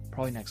house.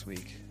 probably next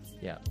week.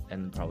 Yeah,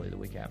 and probably the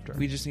week after.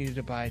 We just needed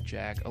to buy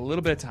Jack a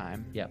little bit of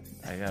time. Yep,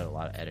 I got a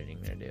lot of editing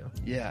to do.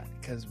 Yeah,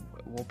 because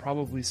we'll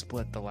probably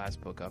split the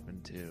last book up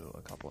into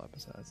a couple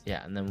episodes.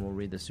 Yeah, and then we'll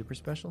read the super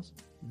specials.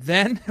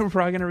 Then we're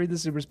probably going to read the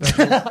super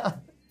special.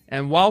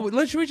 And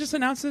should we just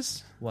announce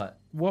this? What?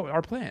 What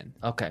our plan?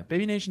 Okay.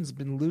 Baby Nation's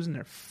been losing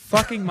their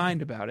fucking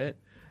mind about it.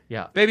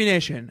 Yeah. Baby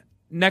Nation,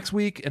 next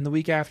week and the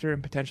week after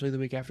and potentially the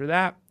week after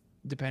that,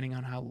 depending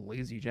on how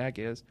lazy Jack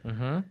is,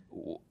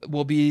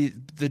 will be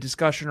the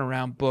discussion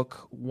around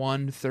book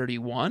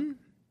 131.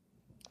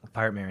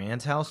 Fire at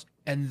Marianne's house.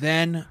 And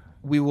then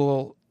we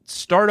will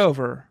start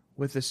over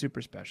with the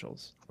super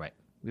specials. Right.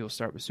 We will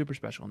start with super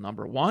special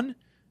number 1.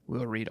 We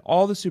will read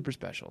all the super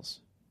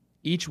specials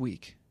each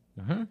week.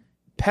 Mm-hmm.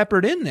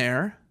 Peppered in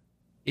there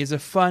is a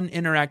fun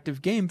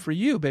interactive game for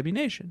you, Baby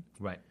Nation.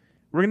 Right.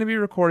 We're going to be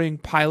recording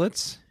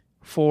pilots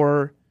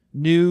for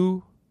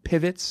new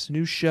pivots,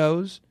 new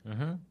shows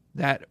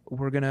that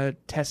we're going to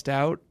test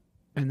out.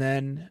 And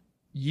then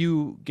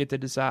you get to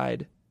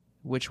decide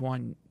which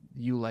one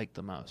you like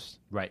the most.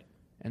 Right.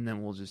 And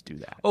then we'll just do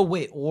that. Oh,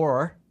 wait.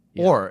 Or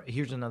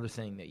here's another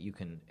thing that you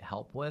can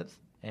help with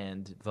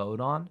and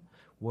vote on.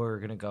 We're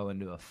going to go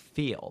into a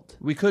field.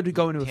 We could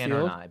go into a Tanner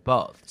field. and I,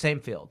 both. Same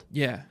field.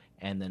 Yeah.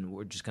 And then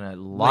we're just going to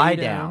lie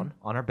down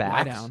on our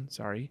backs. Lie down.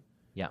 Sorry.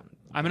 Yeah.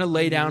 I'm going to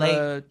lay down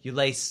You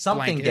lay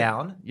something blanket.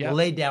 down. Yep. You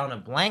lay down a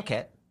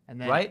blanket. and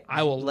then right?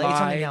 I will lay lie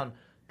something down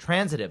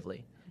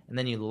transitively. And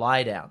then you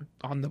lie down.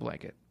 on the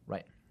blanket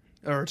Right.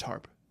 or a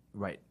tarp.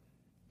 Right.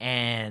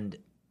 And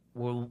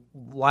we'll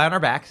lie on our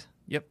backs.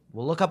 Yep.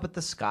 We'll look up at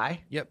the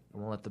sky. Yep.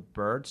 And we'll let the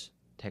birds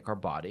take our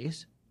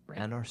bodies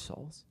and our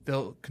souls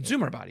They'll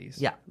consume our bodies.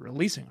 Yeah.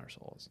 Releasing our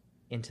souls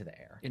into the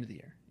air, into the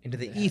air. into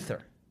the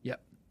ether,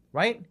 Yep.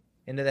 right?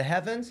 Into the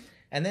heavens.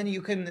 And then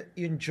you can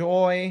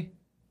enjoy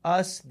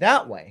us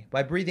that way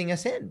by breathing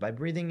us in, by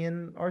breathing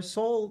in our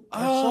soul meat.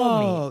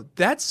 Oh,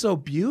 that's so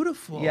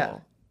beautiful. Yeah.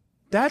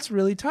 That's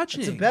really touching.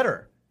 It's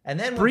better. And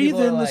then when Breathe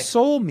people are in the like,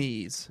 soul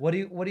me's. What do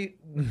you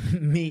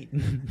meat?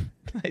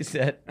 I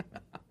said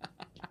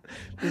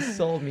the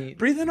soul meat.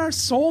 Breathe in our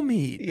soul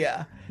meat.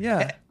 Yeah.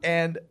 Yeah.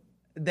 And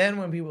then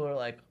when people are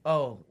like,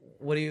 "Oh,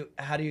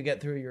 how do you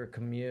get through your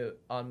commute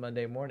on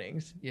Monday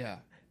mornings?" Yeah.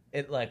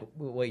 It like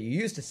what you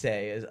used to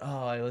say is,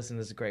 "Oh, I listen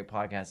to this great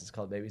podcast. It's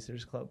called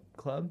Babysitters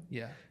Club."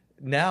 Yeah.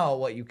 Now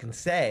what you can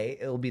say,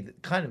 it'll be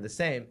kind of the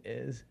same,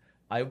 is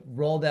I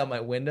roll down my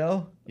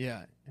window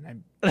Yeah.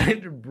 And I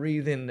had to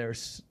breathe in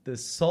the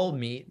soul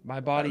meat my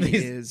body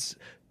is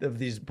of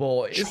these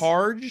boys.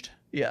 charged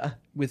Yeah.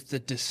 with the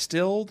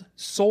distilled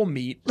soul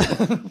meat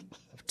of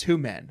two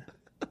men.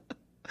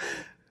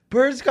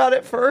 Birds got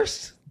it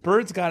first.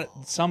 Birds got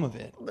some of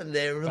it, But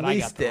they released but I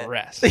got the it.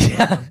 rest.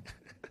 Yeah.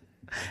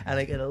 And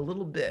I get a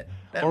little bit.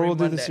 Or every we'll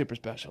do the Monday super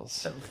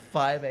specials. at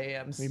 5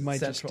 a.m. We might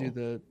Central. just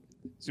do the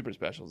super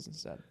specials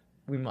instead.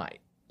 We might.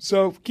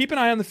 So keep an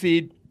eye on the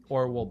feed,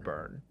 Or we'll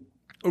burn.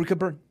 or we could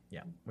burn.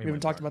 Yeah. We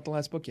haven't talked about the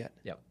last book yet.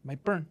 Yep.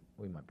 Might burn.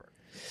 We might burn.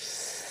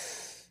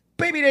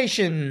 Baby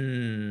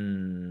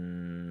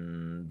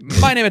Nation.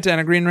 My name is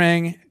Anna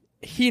Greenring.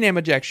 He name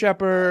is Jack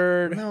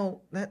Shepard.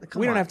 No,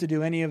 We don't have to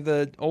do any of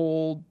the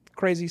old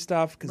crazy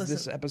stuff because this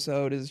Listen.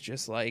 episode is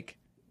just like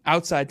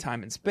outside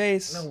time and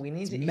space. No, we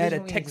need It's to. here's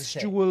what we need to say.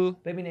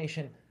 metatextual. Baby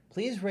Nation,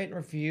 please rate and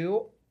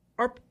review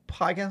our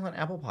podcast on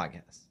Apple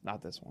Podcasts.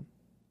 Not this one.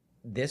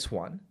 This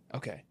one.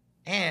 Okay.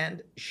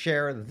 And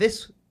share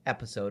this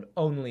episode,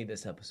 only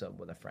this episode,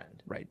 with a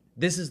friend. Right.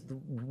 This is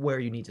where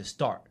you need to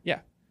start. Yeah.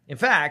 In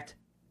fact,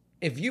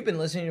 if you've been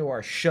listening to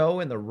our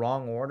show in the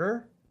wrong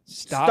order,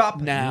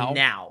 Stop now.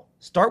 Now.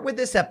 Start with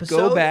this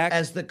episode Go back.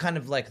 as the kind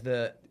of like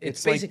the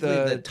It's like basically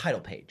the- the title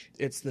page.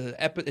 It's the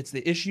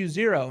issue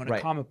 0 in a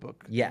Right. comic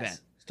book Yes.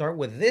 event. Start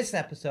with this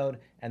episode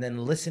and then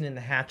listen in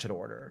the hatchet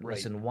order. Right.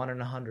 Listen 1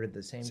 and 100 at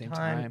the same Same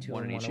time, time, 2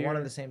 one and in 1 each and 1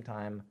 year. at the same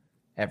time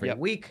every Yep.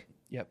 week.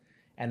 Yep.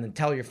 And then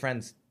tell your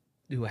friends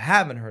who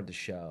haven't heard the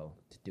show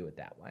to do it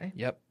that way.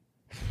 Yep.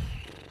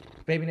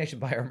 Baby Nation,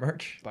 buy our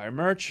merch. Buy our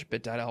merch,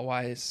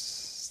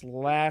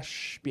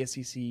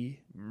 bit.ly/BSCC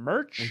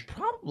merch. We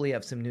probably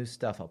have some new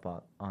stuff up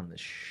on the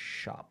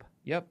shop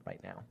Yep. right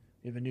now.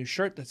 We have a new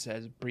shirt that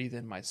says "Breathe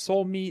in my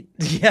soul meat."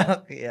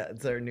 Yeah,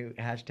 it's our new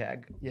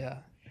hashtag. Yeah.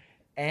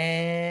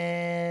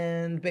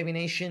 And Baby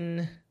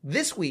Nation,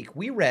 this week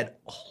we read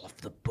all of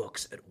the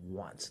books at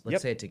once. Let's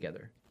Yep. say it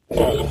together.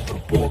 All of the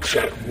books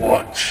at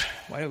once.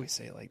 Why do we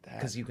say it like that?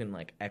 Because you can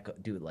like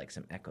do like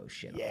some echo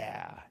shit.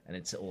 Yeah. And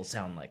it will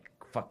sound like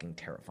fucking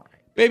terrifying.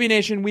 Baby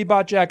Nation, we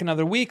bought Jack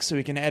another week so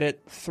we can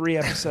edit 3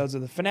 episodes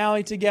of the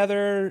finale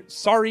together.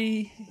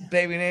 Sorry.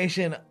 Baby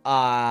Nation,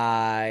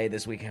 I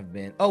this week have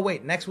been. Oh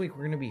wait, next week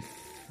we're gonna be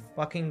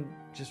fucking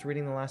just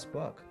reading the last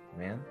book,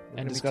 man. We're And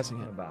gonna be discussing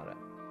talking it. about it.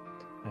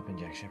 I've been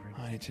Jack Shepard.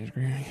 I need to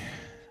agree.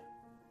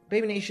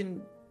 Baby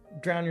Nation,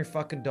 drown your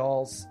fucking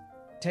dolls.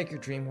 Take your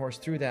dream horse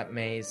through that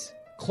maze.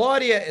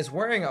 Claudia is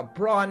wearing a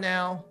bra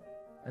now,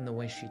 and the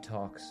way she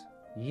talks,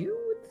 you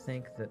would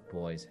think that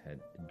boys had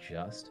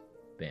just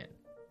been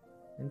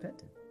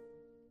invented.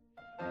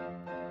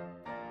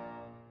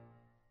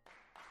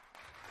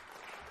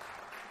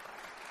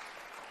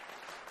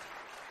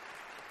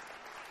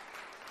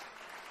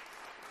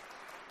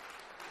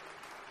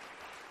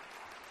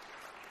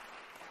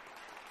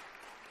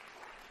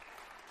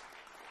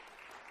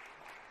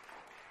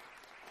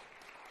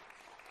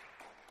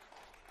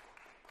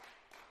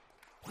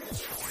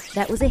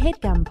 That was a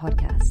HeadGum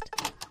podcast.